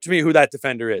 Point to me who that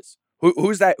defender is.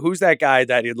 Who's that guy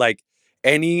that in like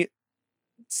any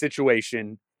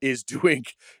situation is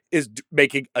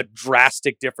making a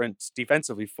drastic difference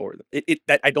defensively for them.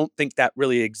 That I don't think that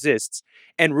really exists.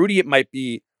 And Rudy, it might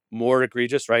be more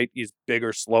egregious, right? He's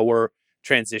bigger, slower,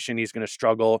 transition. He's going to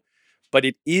struggle. But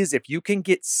it is, if you can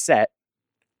get set,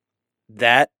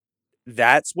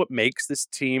 that's what makes this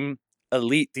team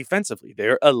elite defensively.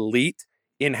 They're elite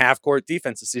in half-court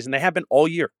defense this season. They have been all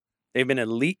year. They've been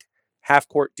elite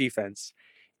half-court defense.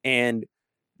 And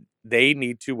they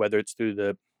need to, whether it's through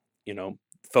the,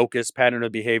 focus pattern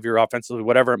of behavior, offensively,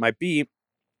 whatever it might be,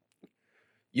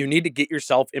 you need to get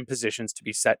yourself in positions to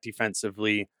be set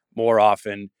defensively more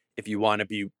often if you want to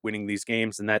be winning these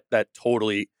games. And that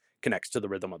totally connects to the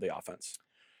rhythm of the offense.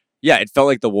 Yeah, it felt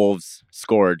like the Wolves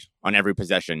scored on every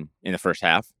possession in the first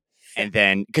half. And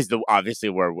then, because obviously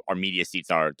where our media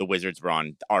seats are, the Wizards were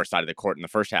on our side of the court in the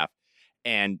first half.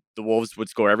 And the Wolves would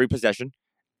score every possession.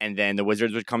 And then the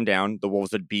Wizards would come down. The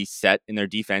Wolves would be set in their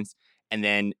defense. And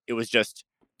then it was just,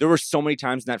 there were so many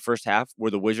times in that first half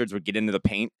where the Wizards would get into the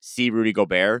paint, see Rudy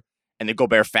Gobert, and the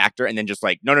Gobert factor, and then just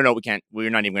like, no, we can't.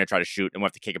 We're not even going to try to shoot, and we'll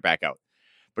have to kick it back out.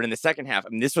 But in the second half,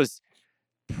 this was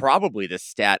probably the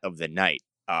stat of the night.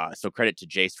 So credit to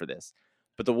Jace for this.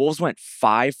 But the Wolves went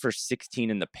 5 for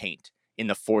 16 in the paint in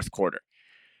the fourth quarter.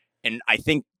 And I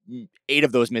think 8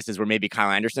 of those misses were maybe Kyle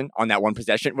Anderson on that one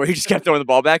possession where he just kept throwing the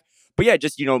ball back. But yeah,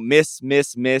 just,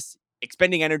 miss,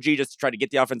 expending energy just to try to get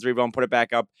the offensive rebound and put it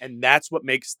back up. And that's what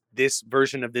makes this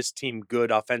version of this team good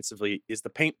offensively is the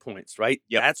paint points, right?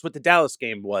 Yep. That's what the Dallas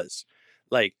game was.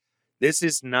 Like, this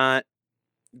is not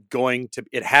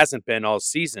it hasn't been all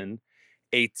season,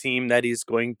 a team that is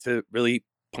going to really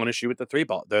punish you with the three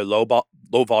ball. They're low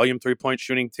volume 3-point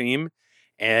shooting team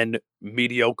and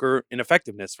mediocre in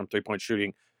effectiveness from 3-point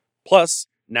shooting. Plus,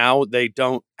 now they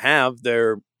don't have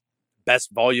their best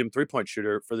volume 3-point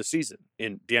shooter for the season.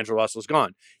 In D'Angelo Russell's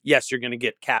gone. Yes, you're going to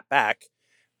get Cat back,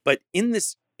 but in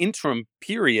this interim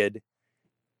period,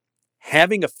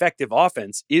 having effective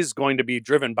offense is going to be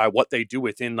driven by what they do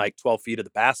within like 12 feet of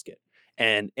the basket.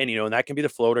 And that can be the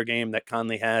floater game that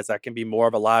Conley has. That can be more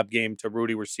of a lob game to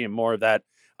Rudy. We're seeing more of that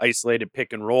isolated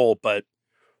pick and roll. But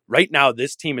right now,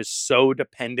 this team is so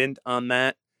dependent on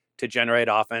that to generate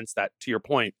offense that, to your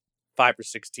point, 5 for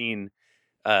 16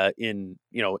 in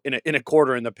a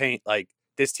quarter in the paint, like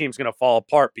this team's going to fall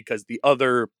apart because the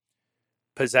other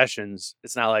possessions,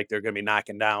 it's not like they're going to be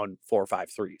knocking down 4 or 5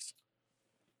 threes.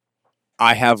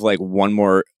 I have like one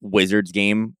more Wizards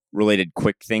game related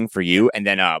quick thing for you, and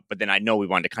then but then I know we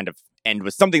wanted to kind of end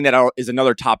with something that is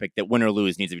another topic that win or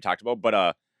lose needs to be talked about.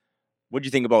 But what do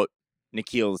you think about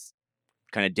Nikhil's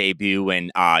kind of debut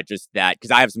and just that? Because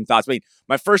I have some thoughts.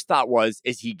 My first thought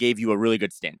is he gave you a really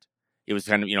good stint. It was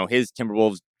kind of his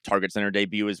Timberwolves target center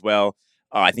debut as well.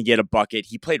 I think he had a bucket.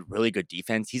 He played really good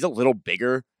defense. He's a little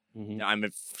bigger. Mm-hmm. I'm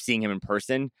seeing him in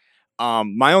person.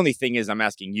 My only thing is I'm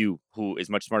asking you, who is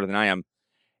much smarter than I am,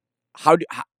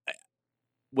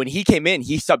 when he came in,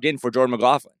 he subbed in for Jordan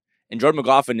McLaughlin. And Jordan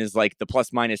McLaughlin is like the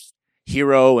plus minus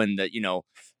hero and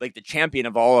like the champion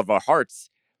of all of our hearts.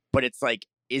 But it's like,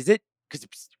 is it? Because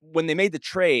when they made the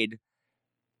trade,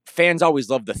 fans always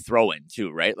love the throw in too,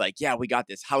 right? Like, yeah, we got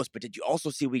this house, but did you also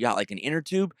see we got like an inner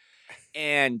tube?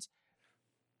 And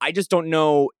I just don't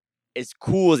know, as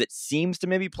cool as it seems to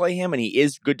maybe play him, and he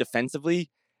is good defensively,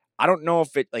 I don't know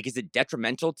if is it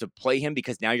detrimental to play him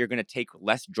because now you're going to take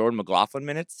less Jordan McLaughlin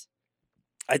minutes?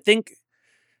 I think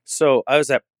so. I was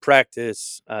at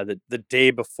practice the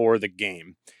day before the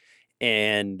game,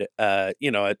 and at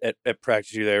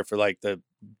practice you're there for like the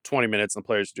 20 minutes, and the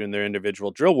players are doing their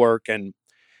individual drill work, and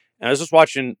I was just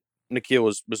watching. Nikhil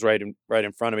was right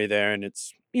in front of me there, and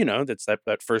it's that's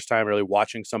that first time really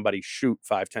watching somebody shoot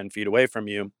 5-10 feet away from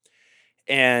you,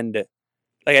 and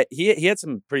like he had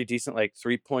some pretty decent like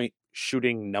 3-point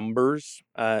shooting numbers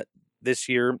this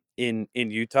year in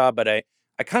Utah, but I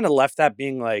kind of left that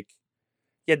being like,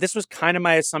 yeah, this was kind of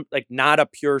my assumption, like not a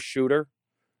pure shooter,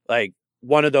 like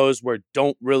one of those where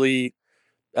don't really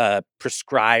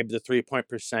prescribe the 3-point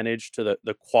percentage to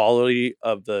the quality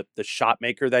of the shot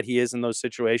maker that he is in those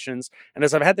situations. And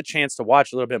as I've had the chance to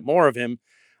watch a little bit more of him,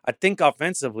 I think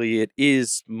offensively it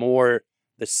is more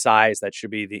the size that should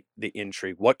be the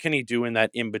intrigue. What can he do in that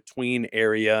in-between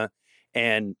area?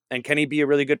 And can he be a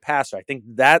really good passer? I think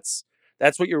that's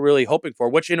what you're really hoping for,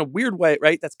 which in a weird way,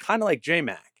 right? That's kind of like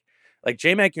J-Mac. Like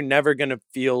J-Mac, you're never going to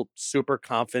feel super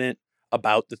confident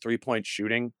about the 3-point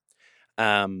shooting.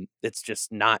 It's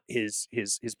just not his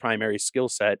primary skill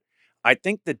set. I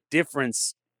think the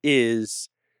difference is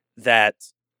that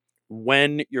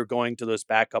when you're going to those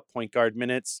backup point guard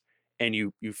minutes and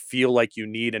you feel like you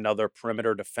need another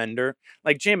perimeter defender,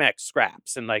 like J-Mac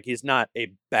scraps, and like he's not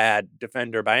a bad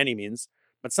defender by any means,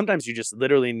 but sometimes you just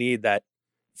literally need that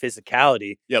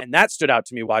physicality. Yep. And that stood out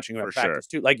to me watching him at practice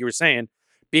too. Like you were saying,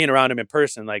 being around him in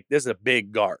person, like this is a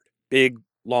big guard, big,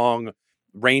 long,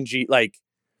 rangy, like,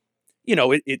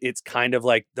 it's kind of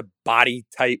like the body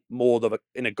type mold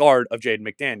in a guard of Jaden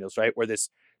McDaniels, right? Where this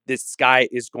guy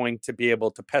is going to be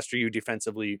able to pester you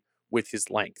defensively with his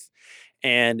length.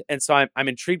 And so I'm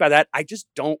intrigued by that. I just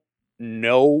don't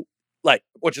know, like,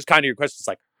 which is kind of your question. It's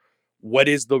like, what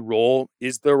is the role?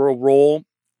 Is there a role?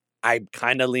 I'm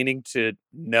kind of leaning to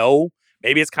no.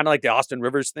 Maybe it's kind of like the Austin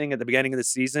Rivers thing at the beginning of the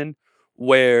season,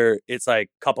 where it's like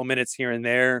a couple minutes here and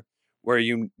there where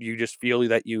you just feel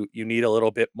that you need a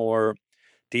little bit more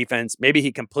defense. Maybe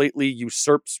he completely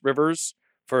usurps Rivers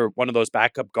for one of those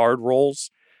backup guard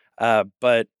roles.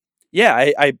 But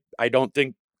yeah, I don't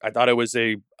think, I thought it was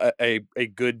a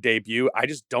good debut. I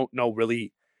just don't know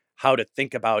really how to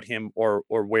think about him or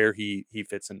where he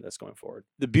fits into this going forward.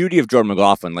 The beauty of Jordan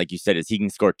McLaughlin, like you said, is he can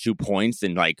score 2 points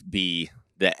and like be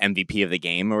the MVP of the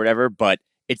game or whatever. But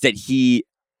it's that he,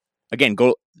 again,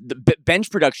 the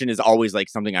bench production is always like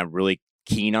something I'm really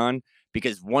keen on,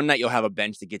 because one night you'll have a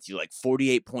bench that gets you like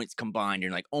 48 points combined.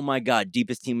 You're like, oh my God,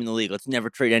 deepest team in the league. Let's never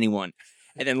trade anyone.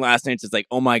 And then last night it's just like,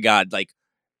 oh my God, like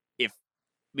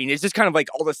it's just kind of like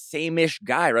all the same-ish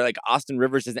guy, right? Like Austin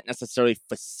Rivers isn't necessarily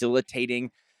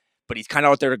facilitating, but he's kind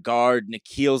of out there to guard.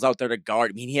 Nikhil's out there to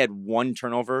guard. I mean, he had one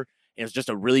turnover, and it was just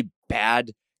a really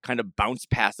bad kind of bounce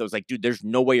pass. I was like, dude, there's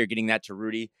no way you're getting that to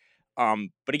Rudy.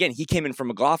 But again, he came in from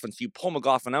McLaughlin, so you pull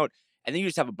McLaughlin out, and then you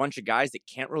just have a bunch of guys that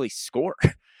can't really score.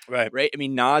 Right. I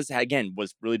mean, Nas, again,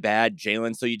 was really bad.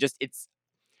 Jalen. So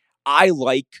I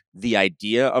like the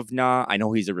idea of Na. I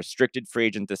know he's a restricted free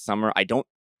agent this summer. I don't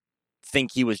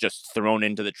think he was just thrown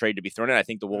into the trade to be thrown in. I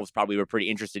think the Wolves probably were pretty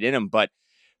interested in him, but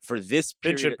for this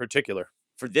Finch period, in particular,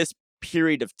 for this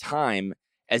period of time,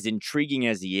 as intriguing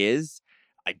as he is,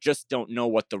 I just don't know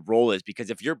what the role is, because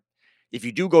if you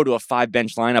do go to a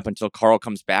 5-bench lineup until Carl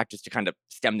comes back, just to kind of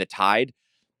stem the tide,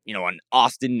 an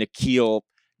Austin, Nikhil,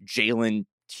 Jalen,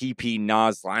 TP,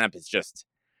 Nas lineup is just,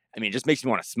 it just makes me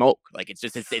want to smoke. Like, it's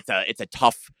a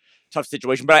tough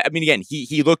situation. But I mean, again,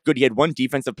 he looked good. He had one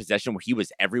defensive possession where he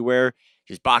was everywhere.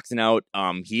 He was boxing out.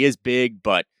 He is big,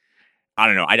 but I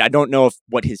don't know. I don't know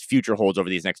what his future holds over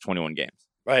these next 21 games.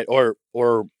 Right, or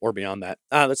beyond that.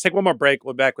 Let's take one more break.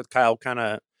 We'll be back with Kyle. Kind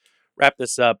of wrap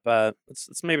this up.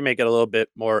 Let's maybe make it a little bit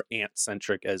more Ant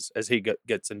centric as he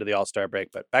gets into the All-Star break.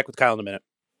 But back with Kyle in a minute.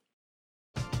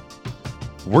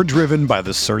 We're driven by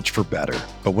the search for better,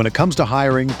 but when it comes to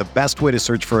hiring, the best way to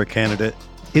search for a candidate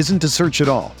isn't to search at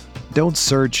all. Don't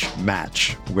search.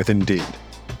 Match with Indeed.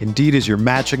 Indeed is your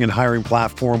matching and hiring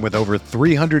platform with over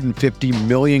 350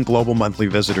 million global monthly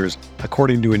visitors,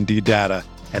 according to Indeed data,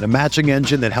 and a matching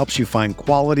engine that helps you find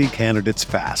quality candidates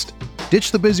fast.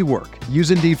 Ditch the busy work. Use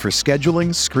Indeed for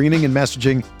scheduling, screening, and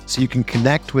messaging so you can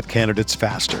connect with candidates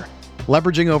faster.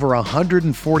 Leveraging over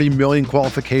 140 million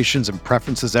qualifications and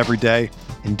preferences every day,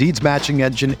 Indeed's matching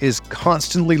engine is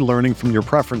constantly learning from your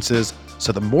preferences,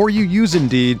 so the more you use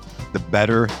Indeed, the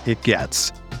better it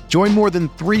gets. Join more than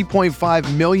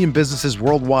 3.5 million businesses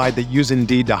worldwide that use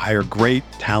Indeed to hire great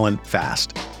talent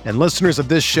fast. And listeners of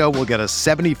this show will get a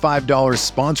 $75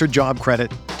 sponsored job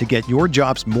credit to get your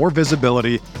jobs more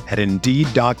visibility at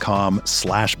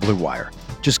Indeed.com/Blue Wire.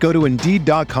 Just go to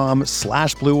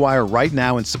Indeed.com/Blue Wire right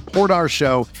now and support our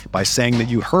show by saying that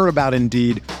you heard about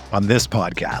Indeed on this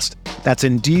podcast. That's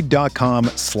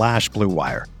Indeed.com/Blue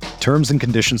Wire. Terms and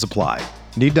conditions apply.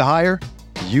 Need to hire?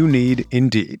 You need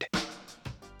Indeed.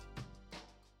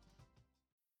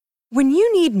 When you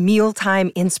need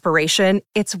mealtime inspiration,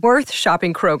 it's worth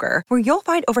shopping Kroger, where you'll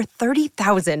find over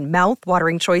 30,000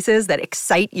 mouth-watering choices that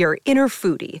excite your inner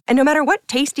foodie. And no matter what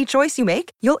tasty choice you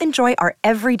make, you'll enjoy our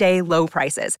everyday low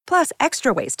prices, plus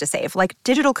extra ways to save, like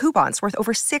digital coupons worth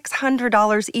over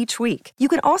 $600 each week. You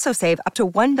can also save up to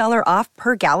 $1 off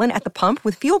per gallon at the pump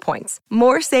with fuel points.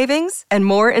 More savings and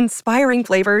more inspiring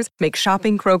flavors make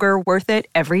shopping Kroger worth it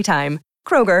every time.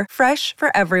 Kroger, fresh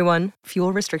for everyone.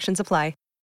 Fuel restrictions apply.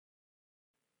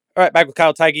 All right, back with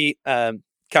Kyle Theige.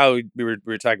 Kyle, we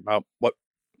were talking about what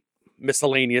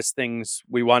miscellaneous things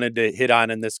we wanted to hit on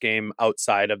in this game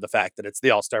outside of the fact that it's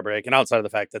the All-Star break and outside of the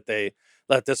fact that they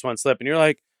let this one slip. And you're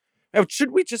like,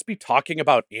 should we just be talking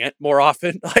about Ant more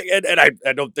often? And I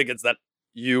don't think it's that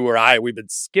you or we've been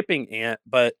skipping Ant,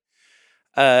 but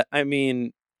I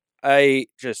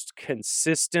just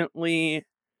consistently,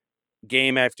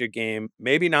 game after game,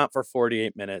 maybe not for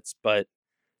 48 minutes, but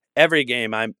every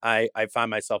game I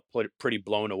find myself pretty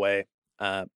blown away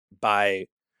by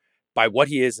what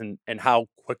he is and how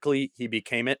quickly he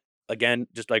became it. Again,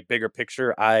 just like bigger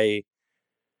picture, I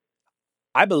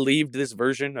believed this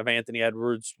version of Anthony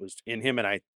Edwards was in him, and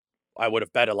I would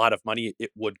have bet a lot of money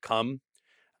it would come.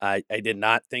 I did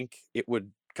not think it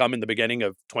would come in the beginning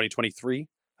of 2023.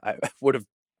 I would have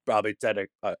probably said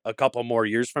a couple more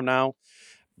years from now,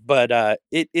 but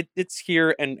it's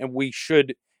here, and we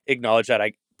should acknowledge that.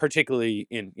 Particularly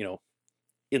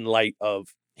in light of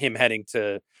him heading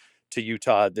to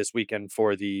Utah this weekend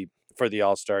for the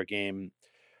All-Star game.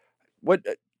 What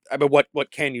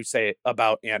can you say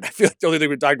about Ant? I feel like the only thing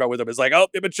we're talking about with him is like,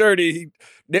 immaturity,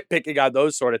 nitpicking on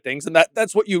those sort of things, and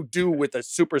that's what you do with a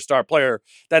superstar player.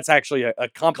 That's actually a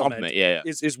compliment. Yeah.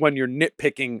 Is when you're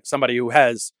nitpicking somebody who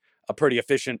has a pretty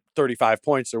efficient 35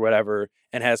 points or whatever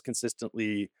and has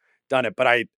consistently done it.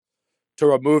 But to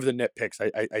remove the nitpicks,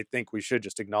 I think we should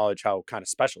just acknowledge how kind of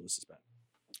special this has been.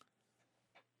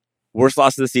 Worst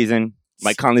loss of the season.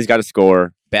 Mike Conley's got to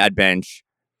score. Bad bench.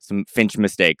 Some Finch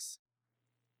mistakes.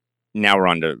 Now we're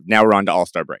on to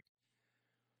All-Star break.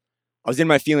 I was in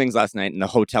my feelings last night in the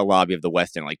hotel lobby of the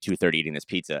Westin, like 2:30, eating this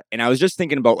pizza, and I was just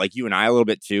thinking about like you and I a little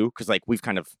bit too, because like we've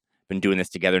kind of been doing this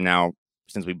together now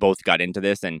since we both got into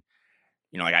this, and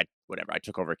I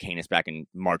took over Canis back in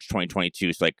March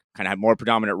 2022, so like kind of had more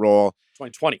predominant role.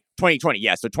 2020,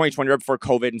 yeah. So 2020 right before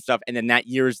COVID and stuff, and then that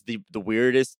year's the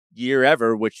weirdest year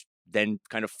ever, which then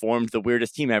kind of formed the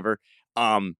weirdest team ever.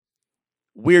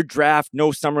 Weird draft,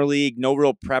 no summer league, no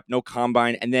real prep, no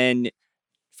combine, and then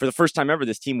for the first time ever,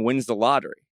 this team wins the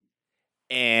lottery,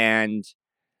 and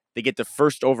they get the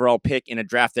first overall pick in a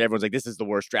draft that everyone's like, this is the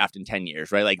worst draft in 10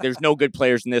 years, right? Like, there's no good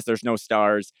players in this. There's no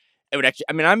stars. it would actually,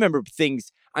 I mean, I remember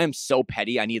things, I am so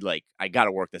petty. I got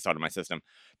to work this out of my system.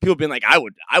 People being like, I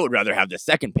would rather have the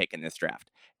second pick in this draft.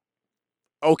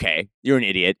 Okay, you're an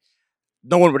idiot.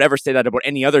 No one would ever say that about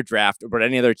any other draft or about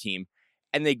any other team.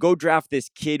 And they go draft this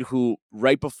kid who,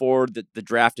 right before the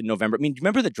draft in November, I mean, do you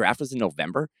remember the draft was in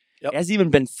November? Yep. It hasn't even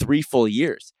been 3 full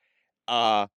years.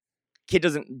 Kid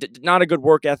not a good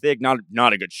work ethic,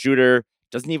 not a good shooter,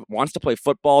 doesn't even wants to play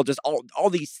football, just all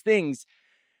these things.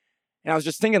 And I was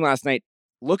just thinking last night,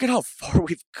 look at how far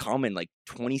we've come in like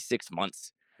 26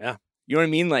 months. Yeah. You know what I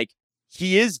mean? Like,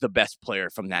 he is the best player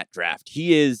from that draft.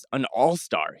 He is an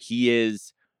all-star. He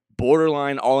is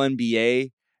borderline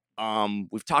all-NBA.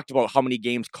 We've talked about how many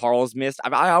games Carl's missed.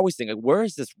 I always think, like, where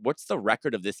is this? What's the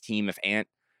record of this team if Ant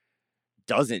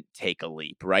doesn't take a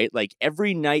leap, right? Like,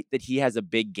 every night that he has a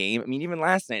big game, I mean, even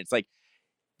last night, it's like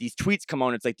these tweets come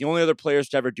on. It's like the only other players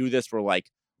to ever do this were like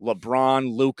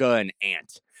LeBron, Luka, and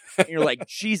Ant. And you're like,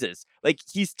 Jesus. Like,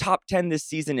 he's top 10 this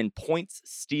season in points,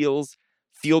 steals,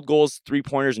 field goals,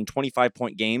 3-pointers, and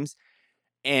 25-point games.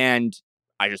 And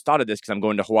I just thought of this because I'm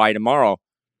going to Hawaii tomorrow.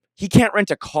 He can't rent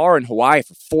a car in Hawaii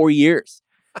for 4 years.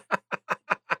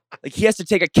 Like, he has to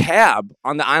take a cab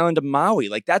on the island of Maui.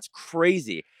 Like, that's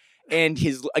crazy. And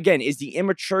is he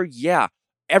immature? Yeah.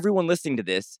 Everyone listening to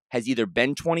this has either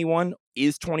been 21,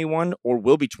 is 21, or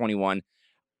will be 21.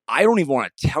 I don't even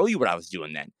want to tell you what I was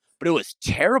doing then, but it was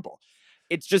terrible.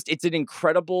 It's an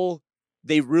incredible,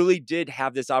 they really did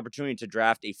have this opportunity to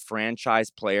draft a franchise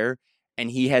player,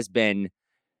 and he has been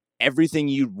everything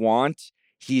you'd want.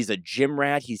 He's a gym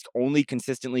rat. He's only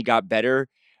consistently got better.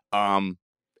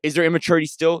 Is there immaturity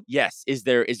still? Yes. Is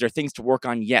there things to work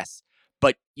on? Yes.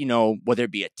 But, whether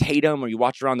it be a Tatum or you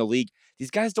watch around the league,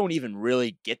 these guys don't even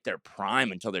really get their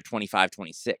prime until they're 25,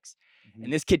 26. Mm-hmm.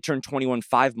 And this kid turned 21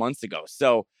 5 months ago.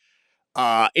 So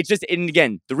it's just, and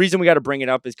again, the reason we got to bring it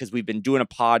up is because we've been doing a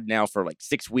pod now for like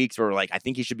 6 weeks where we're like, I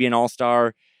think he should be an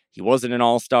all-star. He wasn't an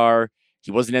all-star.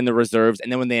 He wasn't in the reserves.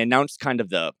 And then when they announced kind of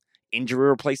the injury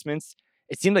replacements,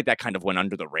 it seemed like that kind of went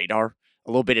under the radar a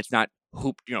little bit. It's not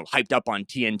hyped up on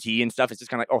TNT and stuff. It's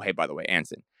just kind of like, oh, hey, by the way,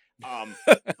 Anson.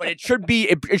 But it should be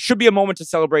a moment to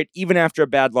celebrate even after a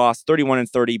bad loss,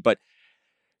 31-30. But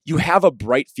you have a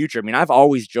bright future. I mean, I've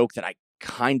always joked that I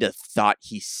kind of thought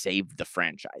he saved the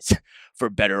franchise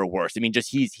for better or worse. I mean, just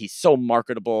he's so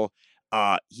marketable.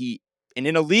 And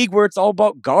in a league where it's all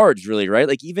about guards, really, right?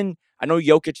 Like, even I know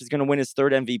Jokic is going to win his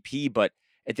 3rd MVP, but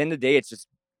at the end of the day, it's just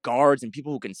guards and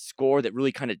people who can score that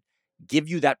really kind of give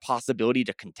you that possibility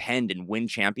to contend and win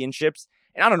championships.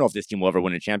 And I don't know if this team will ever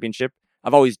win a championship.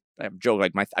 I've joked,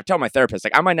 like, I tell my therapist,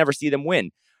 like, I might never see them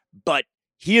win, but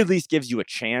he at least gives you a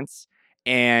chance.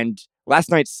 And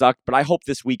last night sucked, but I hope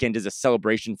this weekend is a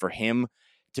celebration for him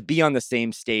to be on the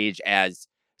same stage as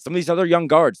some of these other young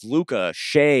guards, Luka,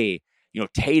 Shea,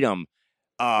 Tatum.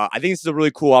 I think this is a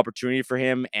really cool opportunity for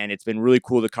him, and it's been really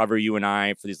cool to cover you and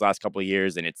I for these last couple of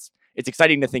years, and it's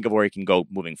exciting to think of where he can go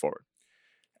moving forward.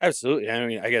 Absolutely. I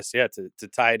mean, I guess, yeah, to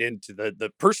tie it into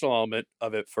the personal element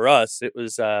of it for us, it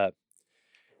was on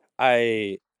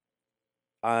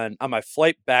my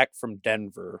flight back from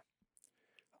Denver,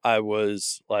 I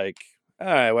was like, all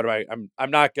right, what am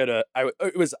I'm not gonna. I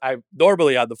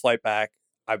normally on the flight back,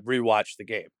 I rewatched the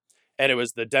game, and it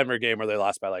was the Denver game where they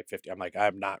lost by like 50. I'm like,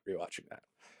 I'm not rewatching that.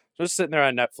 So I was sitting there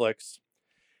on Netflix,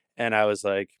 and I was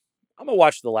like, I'm gonna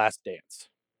watch The Last Dance,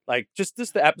 like just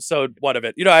the episode 1 of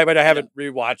it. I haven't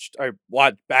rewatched or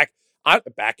watched back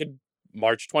in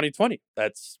March 2020.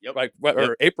 That's like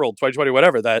or April 2020,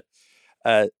 whatever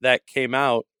that came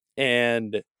out,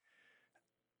 and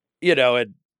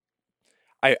and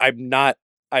I am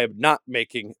not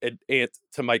making an ant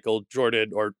to Michael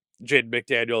Jordan or Jaden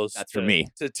McDaniels. That's for me.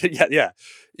 Yeah.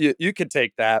 You can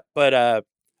take that. But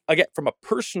again, from a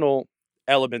personal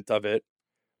element of it,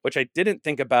 which I didn't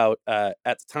think about at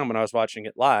the time when I was watching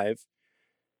it live,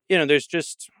 there's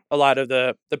just a lot of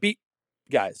the beat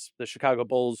guys, the Chicago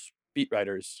Bulls beat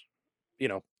writers,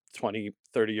 20,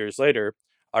 30 years later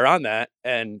are on that.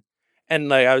 And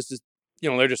like, I was just,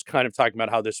 they're just kind of talking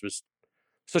about how this was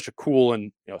such a cool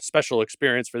and special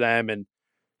experience for them. And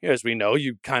as we know,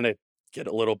 you kind of get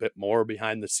a little bit more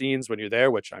behind the scenes when you're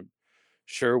there, which I'm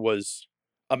sure was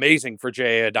amazing for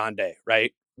Jay Adonde,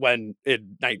 right? When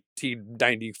in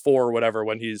 1994 or whatever,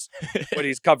 when he's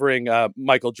covering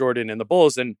Michael Jordan and the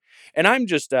Bulls, and I'm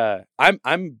just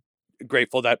I'm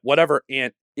grateful that whatever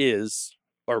Ant is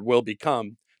or will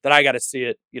become, that I got to see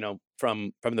it,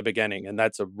 from the beginning, and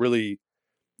that's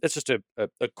it's just a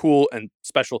cool and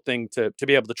special thing to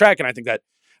be able to track. And I think that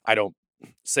I don't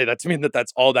say that to mean that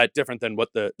that's all that different than what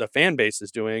the fan base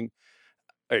is doing,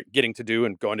 or getting to do,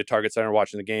 and going to Target Center,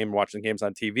 watching the games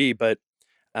on TV. But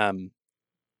Um,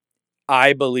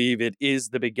 I believe it is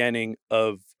the beginning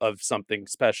of something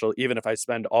special, even if I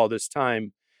spend all this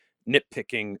time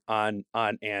nitpicking on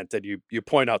Ant, and you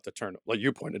point out the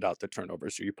you pointed out the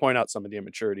turnovers, or you point out some of the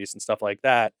immaturities and stuff like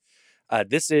that.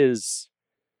 This is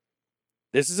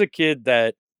a kid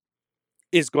that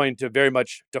is going to very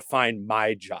much define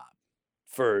my job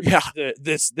for Yeah.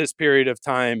 this period of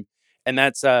time, and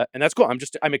that's cool.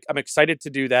 I'm excited to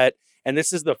do that, and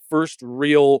this is the first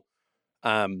real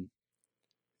um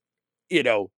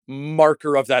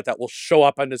marker of that will show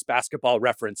up on this basketball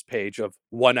reference page of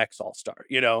 1X All-Star,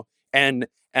 and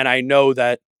I know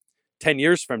that 10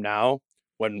 years from now,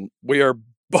 when we are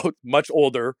both much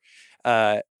older,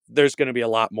 there's going to be a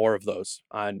lot more of those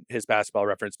on his basketball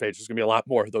reference page. There's going to be a lot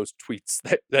more of those tweets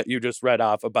that you just read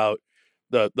off about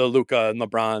the Luka and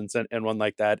LeBrons and one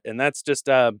like that. And that's just,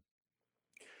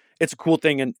 it's a cool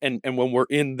thing. And when we're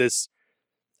in this,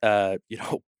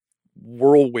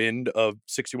 whirlwind of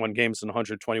 61 games in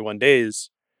 121 days,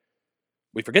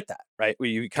 we forget that, right?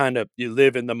 You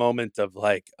live in the moment of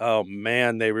like, oh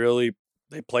man, they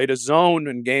played a zone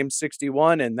in game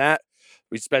 61, and that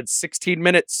we spent 16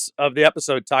 minutes of the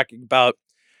episode talking about,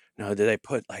 did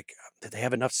they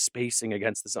have enough spacing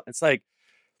against the zone? It's like,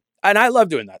 and I love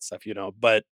doing that stuff,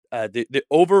 but the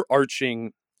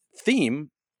overarching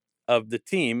theme of the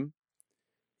team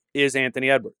is Anthony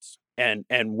Edwards, and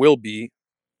will be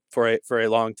for a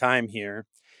long time here.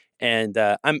 And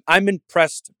I'm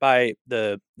impressed by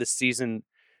the season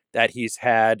that he's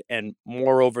had, and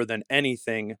moreover than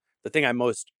anything, the thing I'm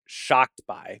most shocked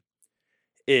by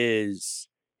is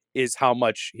how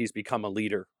much he's become a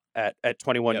leader at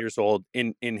 21 years old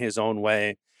in his own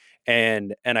way.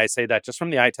 And I say that just from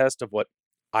the eye test of what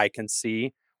I can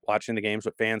see watching the games,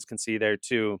 what fans can see there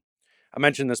too. I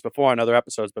mentioned this before on other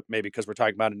episodes, but maybe because we're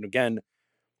talking about it again,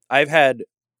 I've had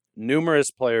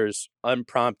numerous players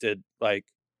unprompted, like,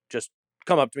 just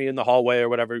come up to me in the hallway or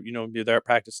whatever, you're there at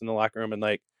practice in the locker room, and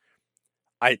like,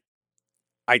 I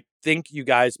think you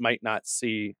guys might not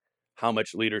see how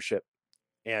much leadership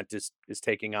Ant is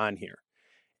taking on here.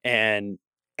 And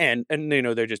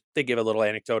they give a little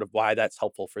anecdote of why that's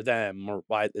helpful for them, or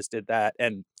why this did that.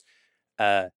 And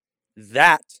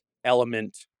that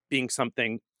element being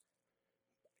something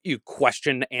you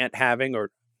question Ant having, or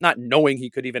not knowing he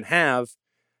could even have,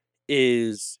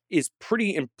 is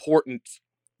pretty important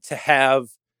to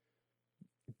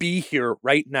be here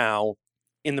right now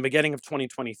in the beginning of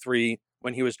 2023,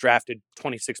 when he was drafted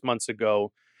 26 months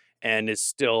ago and is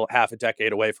still half a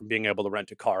decade away from being able to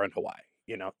rent a car in Hawaii.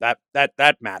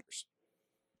 That matters.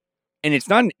 And it's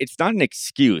not an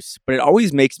excuse, but it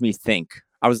always makes me think.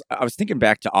 I was thinking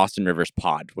back to Austin Rivers'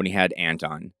 pod when he had Ant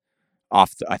on I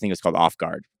think it was called Off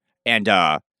Guard. And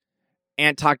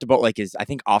Ant talked about like his, I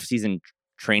think, off-season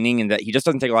training, and that he just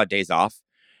doesn't take a lot of days off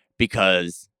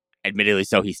because, admittedly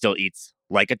so, he still eats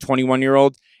like a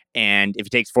 21-year-old. And if he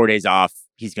takes 4 days off,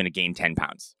 he's going to gain 10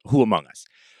 pounds. Who among us?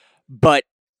 But,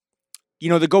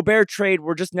 the Gobert trade,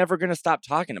 we're just never going to stop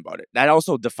talking about it. That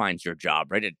also defines your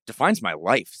job, right? It defines my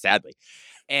life, sadly.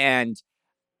 And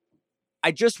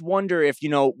I just wonder if,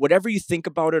 whatever you think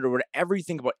about it, or whatever you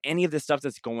think about any of the stuff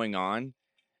that's going on,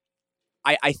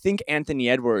 I think Anthony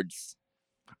Edwards,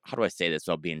 how do I say this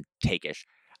without being takish?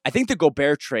 I think the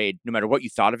Gobert trade, no matter what you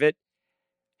thought of it,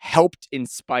 helped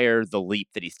inspire the leap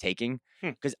that he's taking.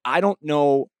 Because I don't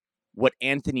know what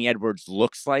Anthony Edwards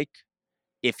looks like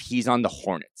if he's on the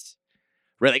Hornets.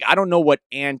 Right? Like, I don't know what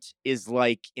Ant is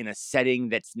like in a setting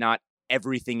that's not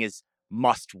everything is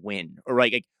must win. Or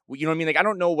like, you know what I mean? Like, I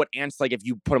don't know what Ant's like if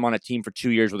you put him on a team for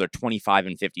 2 years where they're 25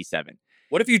 and 57.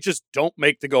 What if you just don't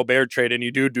make the Gobert trade and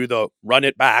you do the run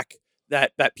it back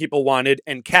that people wanted,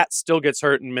 and Cat still gets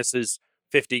hurt and misses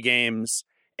 50 games,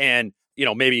 and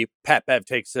maybe Pat Bev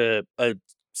takes a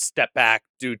step back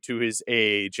due to his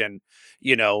age, and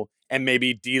and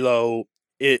maybe D'Lo,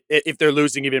 if they're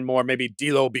losing even more, maybe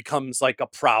D'Lo becomes like a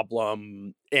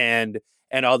problem, and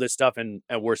all this stuff, and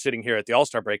we're sitting here at the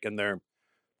All-Star break and they're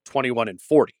 21 and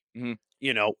 40.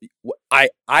 Mm-hmm.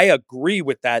 I agree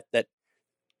with that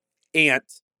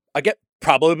Ant, I get,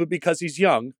 probably because he's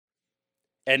young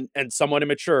and somewhat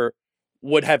immature,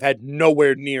 would have had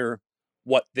nowhere near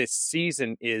what this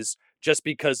season is, just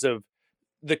because of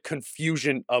the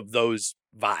confusion of those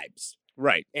vibes.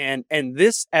 Right. And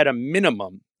this, at a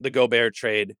minimum, the Gobert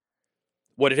trade,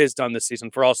 what it has done this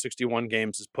season for all 61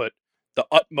 games is put the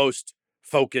utmost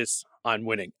focus on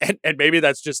winning. And maybe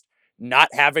that's just not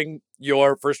having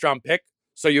your first round pick,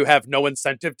 so you have no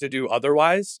incentive to do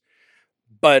otherwise.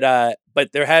 But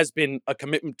there has been a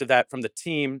commitment to that from the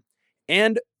team,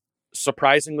 and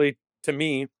surprisingly to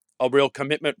me, a real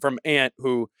commitment from Ant,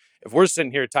 who If we're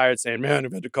sitting here tired saying, man,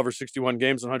 I've had to cover 61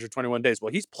 games in 121 days.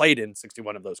 Well, he's played in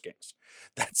 61 of those games.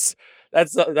 That's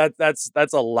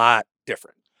a lot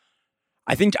different.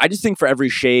 I just think for every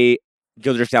Shea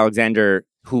Gilgeous-Alexander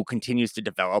who continues to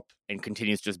develop and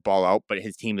continues to just ball out, but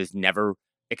his team is never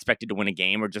expected to win a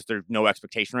game or just there's no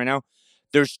expectation right now,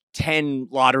 there's 10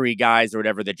 lottery guys or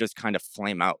whatever that just kind of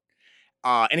flame out.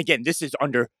 And again, this is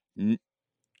under,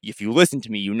 if you listen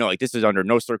to me, you know, like this is under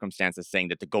no circumstances saying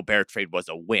that the Gobert trade was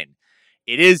a win.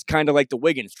 It is kind of like the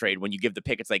Wiggins trade when you give the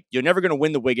pick. It's like, you're never going to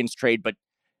win the Wiggins trade, but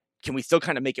can we still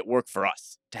kind of make it work for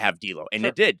us to have D'Lo? And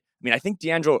It did. I mean, I think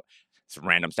it's a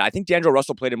random stat. I think D'Angelo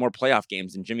Russell played in more playoff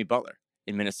games than Jimmy Butler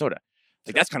in Minnesota.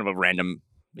 Like that's kind of a random.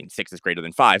 I mean, 6 is greater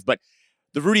than 5, but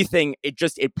the Rudy thing, it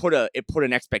put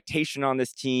an expectation on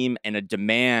this team and a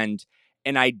demand,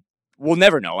 and we'll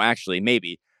never know, actually,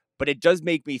 maybe, but it does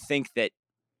make me think that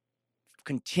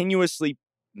continuously,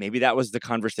 maybe that was the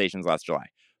conversations last July,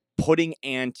 putting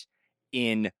Ant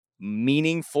in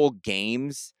meaningful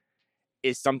games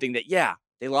is something that, yeah,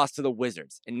 they lost to the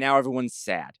Wizards, and now everyone's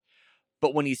sad.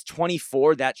 But when he's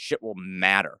 24, that shit will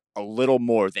matter a little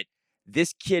more. That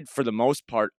this kid, for the most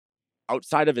part,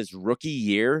 outside of his rookie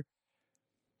year,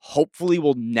 hopefully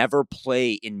will never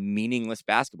play in meaningless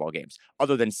basketball games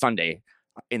other than Sunday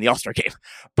in the All-Star game.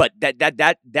 But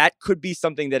that could be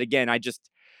something that, again,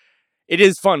 it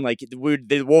is fun. Like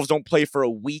the Wolves don't play for a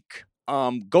week.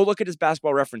 Go look at his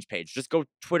basketball reference page. Just go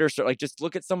Twitter. Just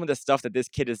look at some of the stuff that this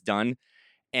kid has done.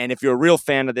 And if you're a real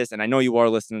fan of this, and I know you are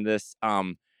listening to this,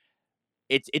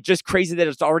 it's just crazy that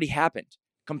it's already happened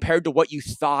compared to what you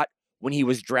thought when he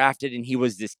was drafted and he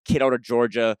was this kid out of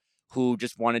Georgia who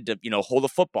just wanted to, hold a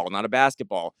football, not a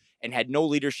basketball, and had no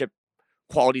leadership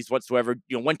qualities whatsoever.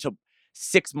 Went to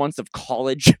 6 months of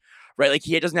college, right? Like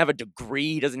he doesn't have a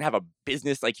degree, he doesn't have a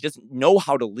business, like he doesn't know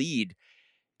how to lead.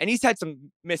 And he's had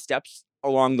some missteps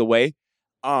along the way.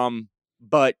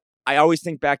 But I always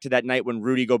think back to that night when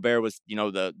Rudy Gobert was,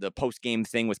 the post-game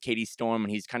thing with Katie Storm,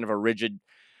 and he's kind of a rigid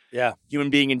human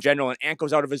being in general, and Ant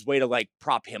goes out of his way to like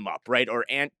prop him up, right? Or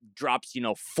Ant drops,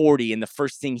 40, and the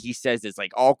first thing he says is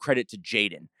like, all credit to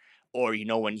Jaden. Or,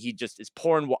 when he just is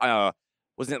pouring,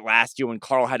 wasn't it last year when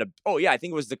Carl had I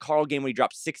think it was the Carl game when he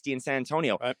dropped 60 in San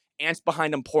Antonio. Right. Ant's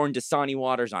behind him pouring Dasani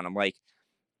waters on him. Like,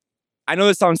 I know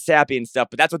this sounds sappy and stuff,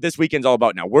 but that's what this weekend's all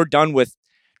about now. We're done with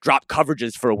drop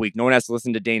coverages for a week. No one has to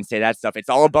listen to Dane say that stuff. It's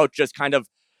all about just kind of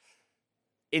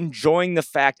enjoying the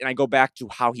fact, and I go back to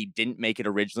how he didn't make it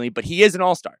originally, but he is an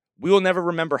all-star. We will never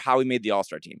remember how he made the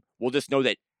all-star team. We'll just know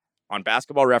that on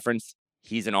Basketball Reference,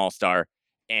 he's an all-star,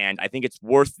 and I think it's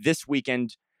worth this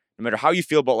weekend, no matter how you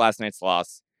feel about last night's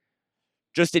loss,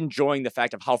 just enjoying the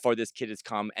fact of how far this kid has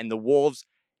come, and the Wolves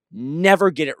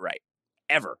never get it right,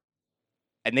 ever,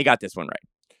 and they got this one right.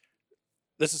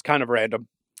 This is kind of random.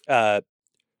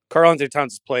 Karl-Anthony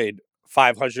Towns has played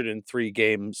 503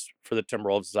 games for the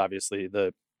Timberwolves. Is obviously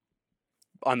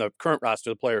on the current roster,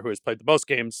 the player who has played the most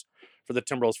games for the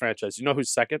Timberwolves franchise. You know who's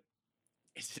second?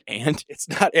 Is it Ant? It's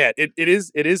not Ant. It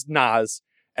is Nas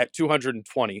at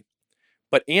 220,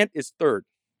 but Ant is third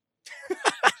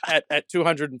at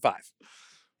 205.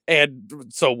 And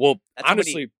so we'll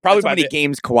probably how many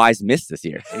games Kawhi's missed this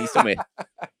year, and he still made.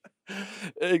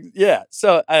 Yeah.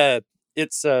 So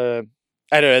it's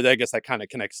I guess that kind of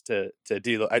connects to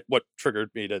D'Lo. What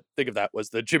triggered me to think of that was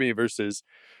the Jimmy versus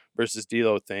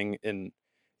D'Lo thing,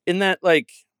 in that,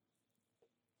 like,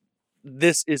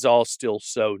 this is all still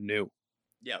so new.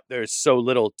 Yeah, there's so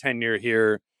little tenure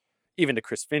here, even to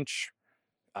Chris Finch,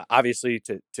 obviously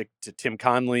to Tim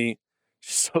Conley,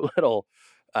 so little.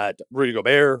 Rudy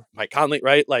Gobert, Mike Conley,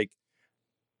 right? Like,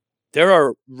 there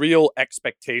are real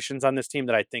expectations on this team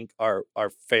that I think are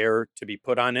fair to be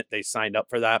put on it. They signed up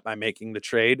for that by making the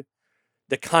trade.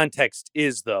 The context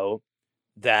is, though,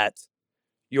 that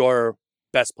your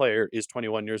best player is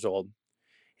 21 years old,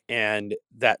 and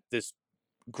that this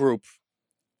group,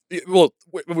 well,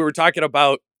 we were talking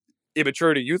about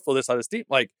immaturity, youthfulness on this team.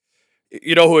 Like,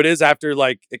 you know who it is after,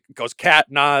 like, it goes Cat,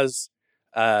 Nas,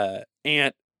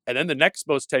 Ant, and then the next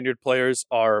most tenured players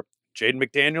are Jaden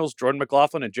McDaniels, Jordan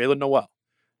McLaughlin, and Jalen Noel.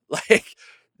 Like,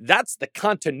 that's the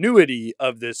continuity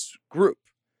of this group.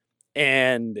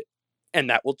 And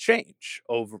that will change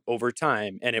over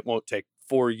time. And it won't take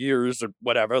 4 years or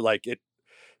whatever, like it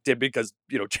did, because,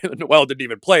 Jalen Noel didn't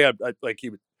even play.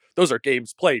 Those are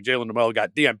games played. Jalen Noel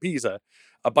got DMPs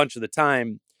a bunch of the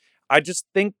time. I just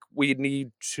think we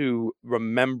need to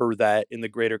remember that in the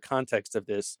greater context of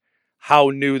this, how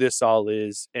new this all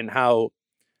is and how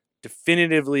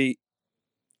definitively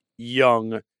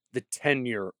young the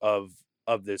tenure of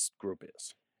this group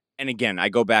is. And again, I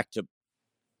go back to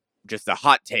just a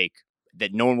hot take,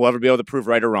 that no one will ever be able to prove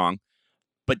right or wrong,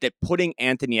 but that putting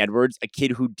Anthony Edwards, a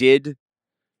kid who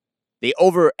they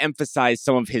overemphasized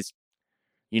some of his,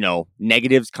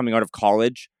 negatives coming out of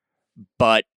college,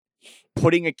 but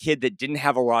putting a kid that didn't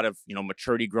have a lot of,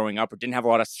 maturity growing up or didn't have a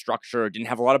lot of structure or didn't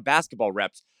have a lot of basketball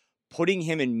reps, putting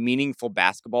him in meaningful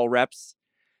basketball reps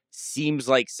seems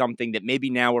like something that maybe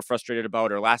now we're frustrated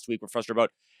about, or last week we're frustrated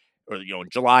about, or, in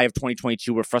July of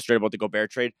 2022, we're frustrated about the Gobert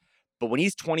trade. But when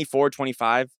he's 24,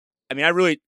 25, I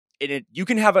mean, you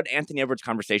can have an Anthony Edwards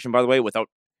conversation, by the way, without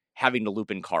having to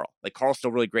loop in Carl. Like, Carl's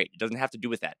still really great. It doesn't have to do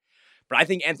with that. But I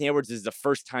think Anthony Edwards is the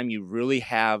first time you really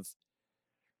have,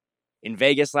 in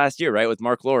Vegas last year, right, with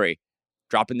Mark Lowry,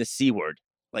 dropping the C word,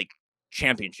 like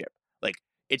championship. Like,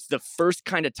 it's the first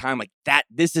kind of time like that.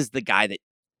 This is the guy that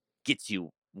gets you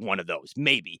one of those,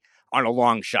 maybe, on a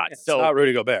long shot. Yeah, so, it's not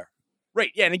Rudy Gobert.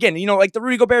 Right. Yeah. And again, like the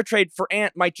Rudy Gobert trade for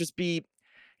Ant might just be,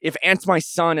 if Ant's my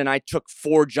son and I took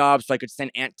 4 jobs so I could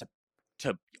send Ant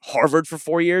to Harvard for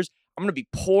 4 years, I'm going to be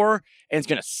poor and it's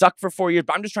going to suck for 4 years.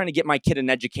 But I'm just trying to get my kid an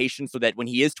education so that when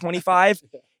he is 25,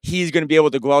 he's going to be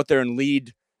able to go out there and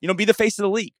lead, be the face of the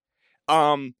league.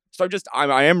 So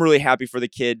I am really happy for the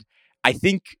kid. I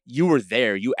think you were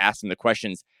there. You asked him the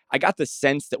questions. I got the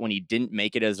sense that when he didn't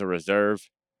make it as a reserve,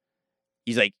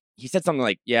 he said something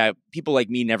like, yeah, people like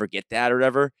me never get that or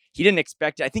whatever. He didn't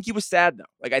expect it. I think he was sad, though.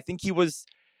 Like, I think he was.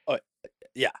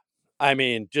 Yeah. I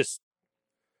mean,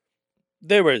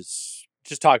 there was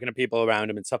just talking to people around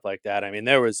him and stuff like that. I mean,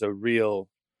 there was a real.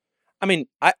 I mean,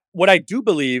 what I do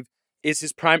believe is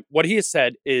his prime. What he has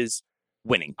said is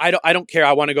winning. I don't care.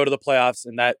 I want to go to the playoffs,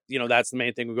 and that, that's the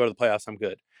main thing. We go to the playoffs, I'm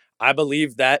good. I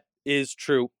believe that is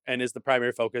true and is the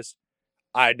primary focus.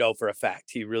 I know for a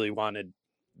fact he really wanted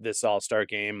this All-Star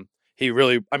game. He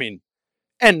really, I mean,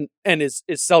 and is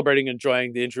celebrating,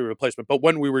 enjoying the injury replacement. But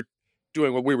when we were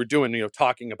doing what we were doing,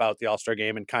 talking about the All-Star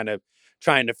game and kind of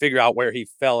trying to figure out where he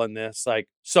fell in this, like,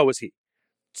 so was he.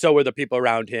 So were the people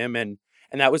around him. And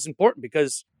that was important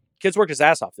because kids worked his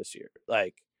ass off this year.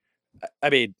 Like, I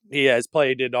mean, he has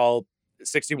played in all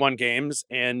 61 games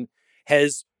and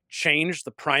has changed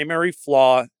the primary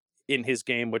flaw in his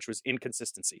game, which was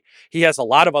inconsistency. He has a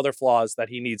lot of other flaws that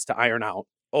he needs to iron out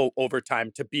over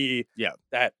time to be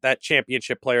that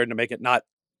championship player, and to make it not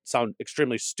sound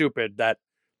extremely stupid that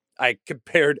I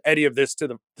compared any of this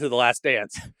to the Last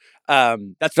Dance.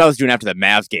 That's what I was doing after the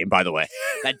Mavs game, by the way.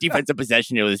 That defensive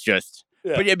possession, it was just.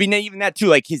 Yeah. But I mean, even that too,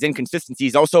 like his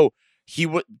inconsistencies. Also,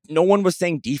 no one was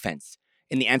saying defense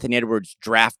in the Anthony Edwards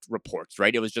draft reports,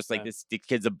 right? It was just like this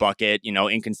kid's a bucket,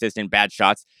 inconsistent, bad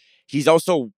shots. He's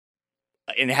also,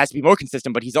 and it has to be more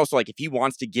consistent, but he's also like, if he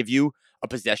wants to give you a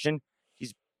possession,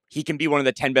 he can be one of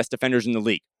the 10 best defenders in the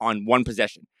league on one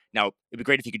possession. Now, it'd be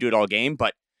great if he could do it all game,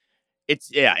 but it's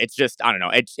just, I don't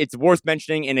know. It's worth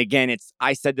mentioning. And again,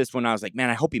 I said this when I was like, man,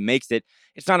 I hope he makes it.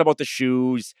 It's not about the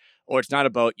shoes, or it's not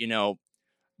about,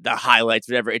 the highlights,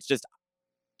 whatever. It's just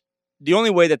the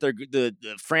only way that the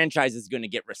franchise is going to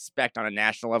get respect on a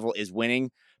national level is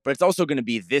winning. But it's also going to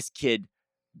be this kid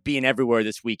being everywhere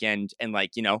this weekend. And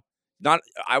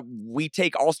we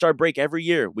take All-Star break every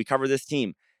year. We cover this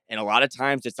team. And a lot of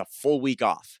times it's a full week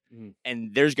off. Mm-hmm.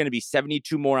 And there's going to be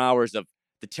 72 more hours of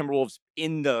the Timberwolves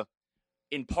in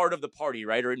part of the party,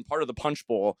 right? Or in part of the punch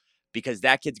bowl, because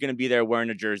that kid's going to be there wearing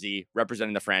a jersey,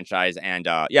 representing the franchise. And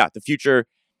the future.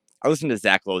 I listened to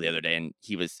Zach Lowe the other day, and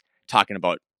he was talking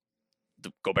about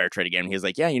the Gobert trade again. He was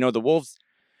like, yeah, the Wolves,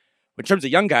 in terms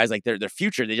of young guys, like their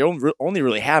future, they don't only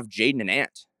really have Jaden and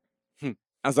Ant.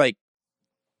 I was like,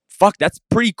 fuck, that's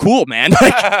pretty cool, man.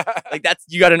 like that's,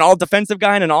 you got an all defensive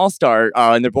guy and an all-star,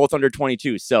 and they're both under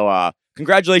 22. So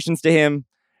congratulations to him.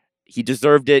 He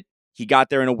deserved it. He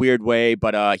got there in a weird way,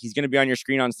 but he's going to be on your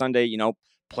screen on Sunday,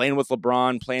 playing with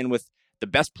LeBron, playing with the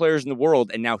best players in the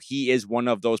world. And now he is one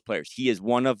of those players. He is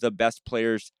one of the best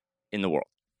players in the world.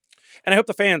 And I hope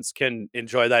the fans can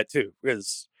enjoy that too,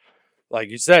 because like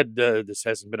you said, this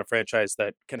hasn't been a franchise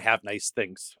that can have nice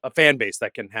things, a fan base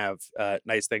that can have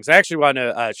nice things. I actually want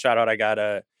to shout out. I got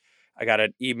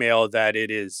an email that it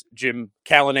is Jim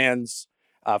Callinan's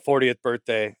 40th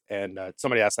birthday, and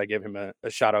somebody asked I give him a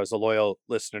shout out as a loyal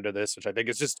listener to this, which I think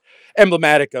is just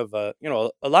emblematic of a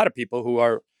lot of people who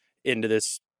are into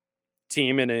this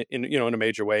team in a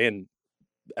major way, and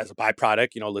as a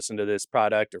byproduct, listen to this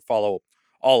product or follow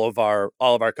all of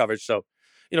our coverage. So,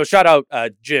 shout out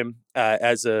Jim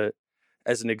as an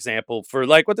example for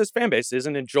like what this fan base is,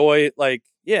 and enjoy, like,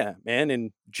 yeah, man.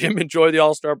 And Jim enjoy the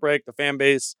All-Star break. The fan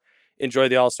base enjoy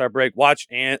the All-Star break. Watch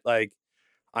Ant. Like,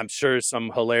 I'm sure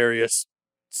some hilarious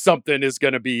something is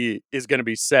gonna be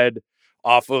said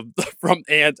off of from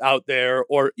Ant out there,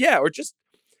 or just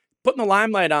putting the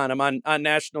limelight on him on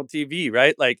national TV,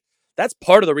 right? Like, that's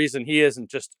part of the reason he isn't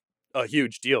just a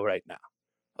huge deal right now.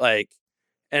 Like,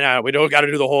 and we don't got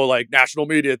to do the whole like national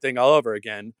media thing all over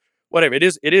again. Whatever it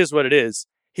is what it is.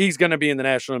 He's going to be in the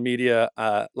national media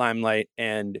limelight.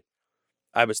 And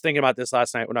I was thinking about this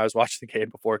last night when I was watching the game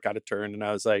before it got a turn, and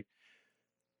I was like,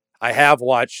 I have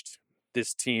watched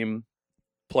this team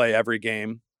play every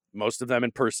game, most of them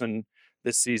in person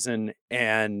this season,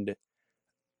 and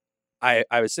I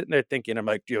was sitting there thinking, I'm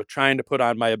like, trying to put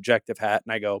on my objective hat,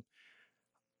 and I go,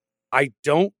 I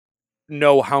don't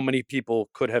know how many people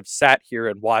could have sat here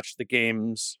and watched the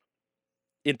games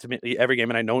intimately every game.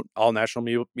 And I know all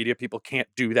national media people can't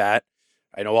do that.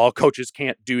 I know all coaches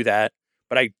can't do that,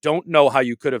 but I don't know how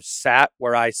you could have sat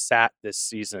where I sat this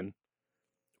season,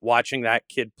 watching that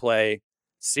kid play,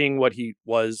 seeing what he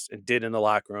was and did in the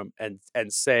locker room, and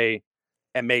say,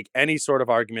 and make any sort of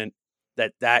argument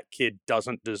that kid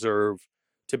doesn't deserve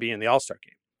to be in the All-Star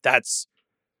game. That's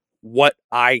what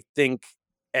I think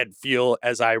and feel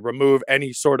as I remove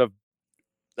any sort of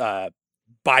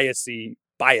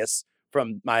bias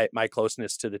from my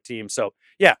closeness to the team. So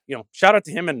yeah, shout out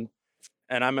to him, and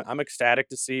I'm ecstatic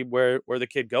to see where the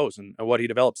kid goes and what he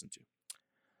develops into.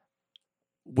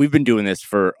 We've been doing this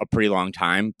for a pretty long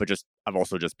time, but I've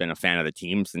also just been a fan of the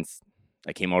team since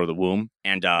I came out of the womb.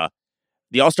 And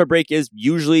the All-Star break is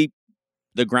usually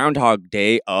the Groundhog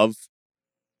Day of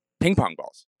ping pong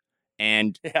balls.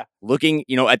 And looking,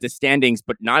 at the standings,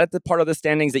 but not at the part of the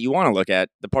standings that you want to look at,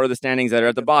 the part of the standings that are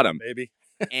at the bottom. Baby.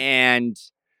 And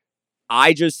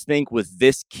I just think with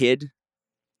this kid,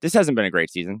 this hasn't been a great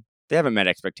season. They haven't met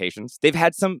expectations. They've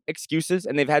had some excuses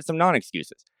and they've had some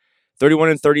non-excuses.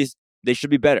 31-30s, they should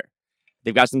be better.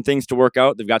 They've got some things to work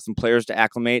out. They've got some players to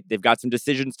acclimate. They've got some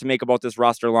decisions to make about this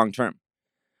roster long term.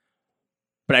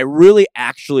 But I really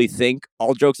actually think,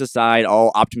 all jokes aside,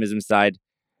 all optimism aside,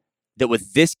 that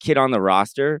with this kid on the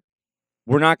roster,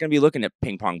 we're not going to be looking at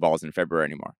ping pong balls in February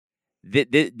anymore.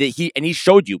 He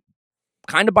showed you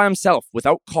kind of by himself,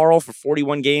 without Carl for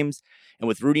 41 games and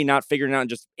with Rudy not figuring out and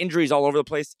just injuries all over the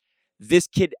place. This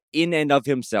kid in and of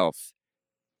himself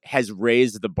has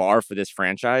raised the bar for this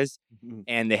franchise,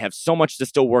 and they have so much to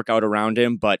still work out around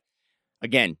him. But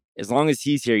again, as long as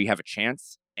he's here, you have a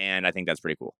chance. And I think that's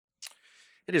pretty cool.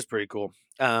 It is pretty cool.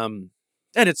 And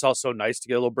it's also nice to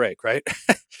get a little break, right?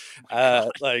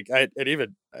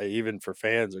 Even for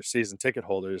fans or season ticket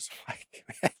holders,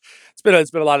 it's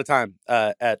been a lot of time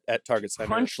at Target Center.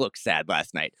 Crunch looked sad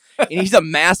last night, and he's a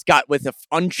mascot with an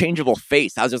unchangeable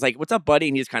face. I was just like, "What's up, buddy?"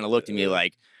 And he just kind of looked at me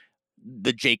like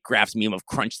the Jake Graff's meme of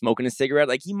Crunch smoking a cigarette.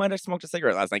 Like, he might have smoked a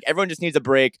cigarette last night. Everyone just needs a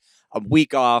break, a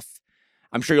week off.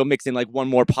 I'm sure you'll mix in like one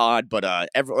more pod, but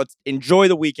let's enjoy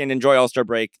the weekend, enjoy All-Star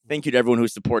break. Thank you to everyone who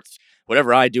supports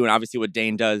whatever I do and obviously what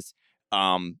Dane does.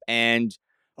 And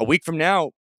a week from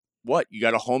now, you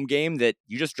got a home game that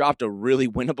you just dropped a really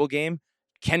winnable game.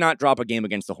 Cannot drop a game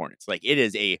against the Hornets. Like, it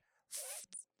is a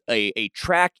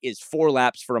track is 4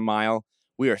 laps for a mile.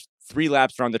 We are 3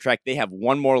 laps around the track. They have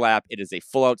one more lap. It is a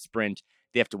full-out sprint.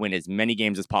 They have to win as many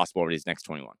games as possible over these next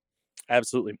 21.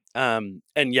 Absolutely. And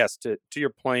yes, to your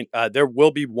point, there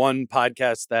will be one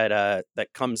podcast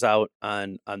that comes out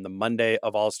on the Monday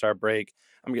of All-Star break.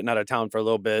 I'm getting out of town for a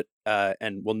little bit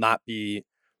and will not be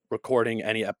recording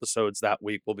any episodes that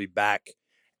week. We'll be back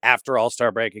after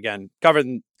All-Star break again,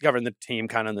 covering the team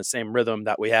kind of in the same rhythm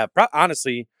that we have.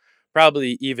 Honestly,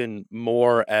 probably even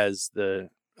more as the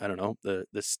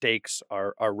stakes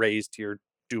are raised here,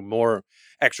 do more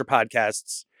extra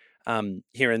podcasts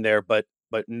here and there, but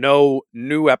no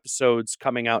new episodes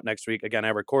coming out next week. Again, I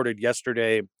recorded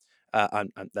yesterday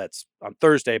on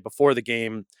Thursday before the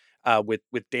game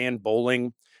with Dan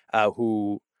Bowling,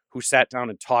 who sat down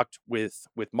and talked with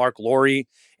Mark Laurie,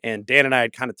 and Dan and I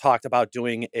had kind of talked about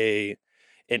doing an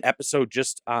episode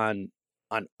just on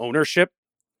ownership,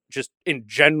 just in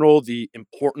general, the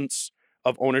importance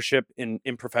of ownership in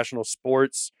professional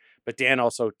sports. But Dan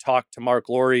also talked to Mark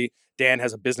Laurie. Dan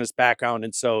has a business background,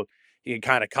 and so he can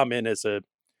kind of come in as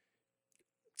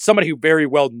somebody who very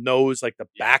well knows like the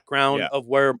background of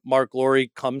where Mark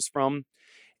Laurie comes from.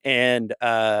 And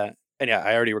I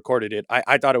already recorded it.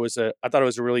 I thought it was a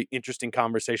really interesting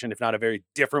conversation, if not a very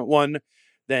different one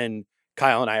than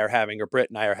Kyle and I are having or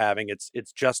Britt and I are having.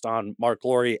 It's just on Mark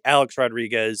Laurie, Alex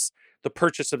Rodriguez, the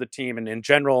purchase of the team, and in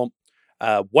general,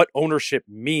 what ownership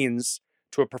means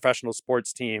to a professional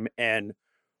sports team, and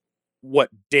what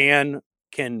Dan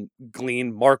can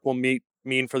glean, Mark will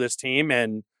mean for this team.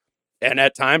 And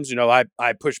at times,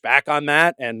 I push back on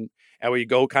that, and we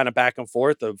go kind of back and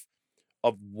forth of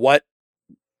what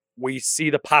we see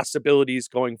the possibilities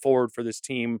going forward for this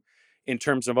team in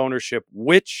terms of ownership,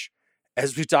 which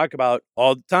as we talk about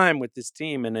all the time with this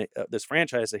team and this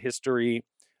franchise, a history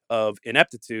of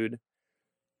ineptitude.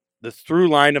 The through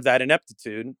line of that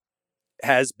ineptitude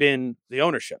has been the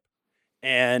ownership,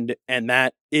 and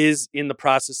that is in the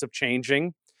process of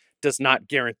changing. Does not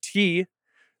guarantee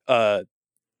an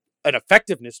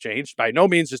effectiveness change. By no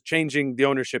means just changing the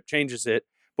ownership changes it.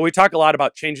 But we talk a lot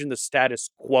about changing the status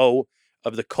quo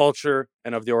of the culture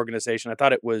and of the organization. I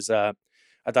thought it was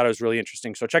really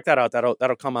interesting. So check that out.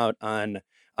 That'll come out on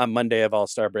Monday of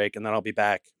All-Star break, and then I'll be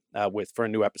back for a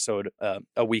new episode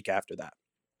a week after that.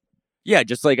 Yeah,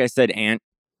 just like I said, Ant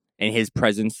and his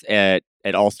presence at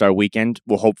All-Star Weekend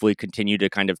will hopefully continue to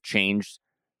kind of change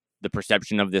the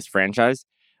perception of this franchise.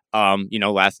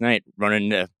 Last night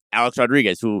running into Alex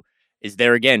Rodriguez, who is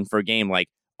there again for a game, like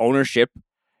ownership,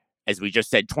 as we just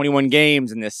said, 21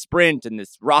 games and this sprint and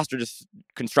this roster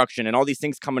construction and all these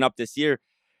things coming up this year.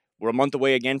 We're a month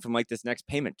away again from like this next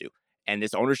payment due. And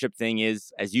this ownership thing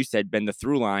is, as you said, been the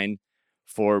through line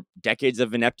for decades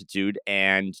of ineptitude.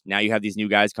 And now you have these new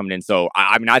guys coming in. So,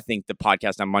 I think the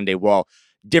podcast on Monday, while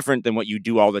different than what you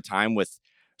do all the time with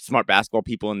smart basketball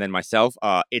people and then myself,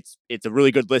 it's a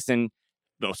really good listen.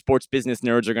 Sports business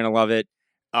nerds are going to love it.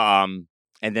 And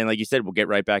then, like you said, we'll get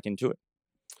right back into it.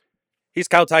 He's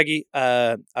Kyle Theige.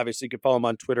 Obviously, you can follow him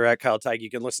on Twitter at Kyle Theige. You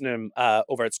can listen to him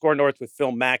over at Score North with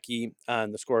Phil Mackey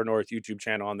on the Score North YouTube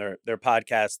channel on their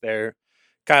podcast there.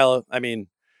 Kyle, I mean,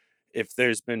 if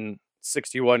there's been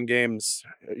 61 games,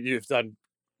 you've done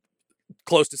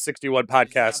close to 61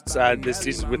 podcasts this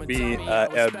season with me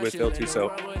and with Phil too. So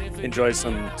enjoy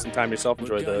some time yourself.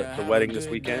 Enjoy the wedding this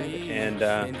weekend, and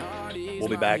we'll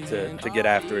be back to get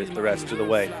after it the rest of the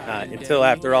way. Until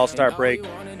after All-Star break,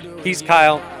 he's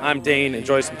Kyle. I'm Dane.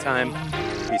 Enjoy some time.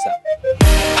 Peace out.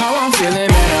 How I'm feeling, man,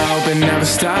 I hope it never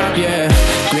stop, yeah.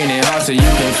 Green and hot so you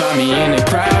can find me in the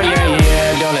crowd,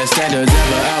 yeah. Don't let standards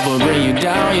ever bring you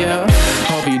down, yeah.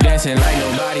 Hope you dancing like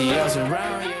nobody else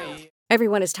around, yeah.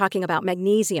 Everyone is talking about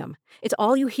magnesium. It's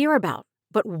all you hear about.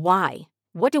 But why?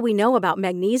 What do we know about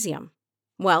magnesium?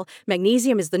 Well,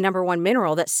 magnesium is the number one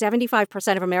mineral that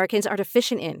 75% of Americans are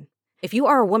deficient in. If you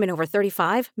are a woman over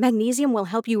 35, magnesium will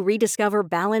help you rediscover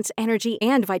balance, energy,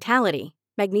 and vitality.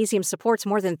 Magnesium supports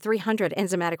more than 300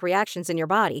 enzymatic reactions in your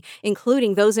body,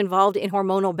 including those involved in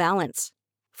hormonal balance.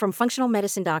 From functional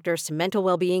medicine doctors to mental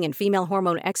well-being and female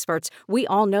hormone experts, we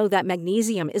all know that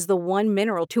magnesium is the one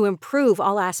mineral to improve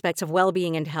all aspects of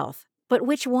well-being and health. But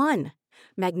which one?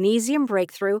 Magnesium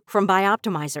Breakthrough from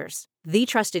Bioptimizers, the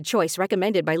trusted choice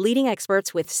recommended by leading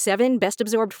experts with 7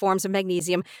 best-absorbed forms of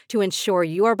magnesium to ensure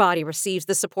your body receives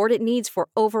the support it needs for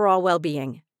overall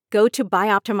well-being. Go to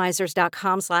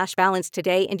bioptimizers.com/balance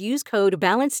today and use code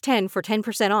BALANCE10 for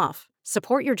 10% off.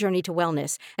 Support your journey to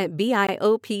wellness at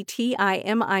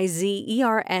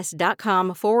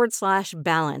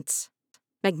bioptimizers.com/balance.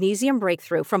 Magnesium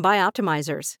Breakthrough from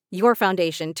Bioptimizers, your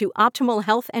foundation to optimal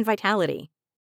health and vitality.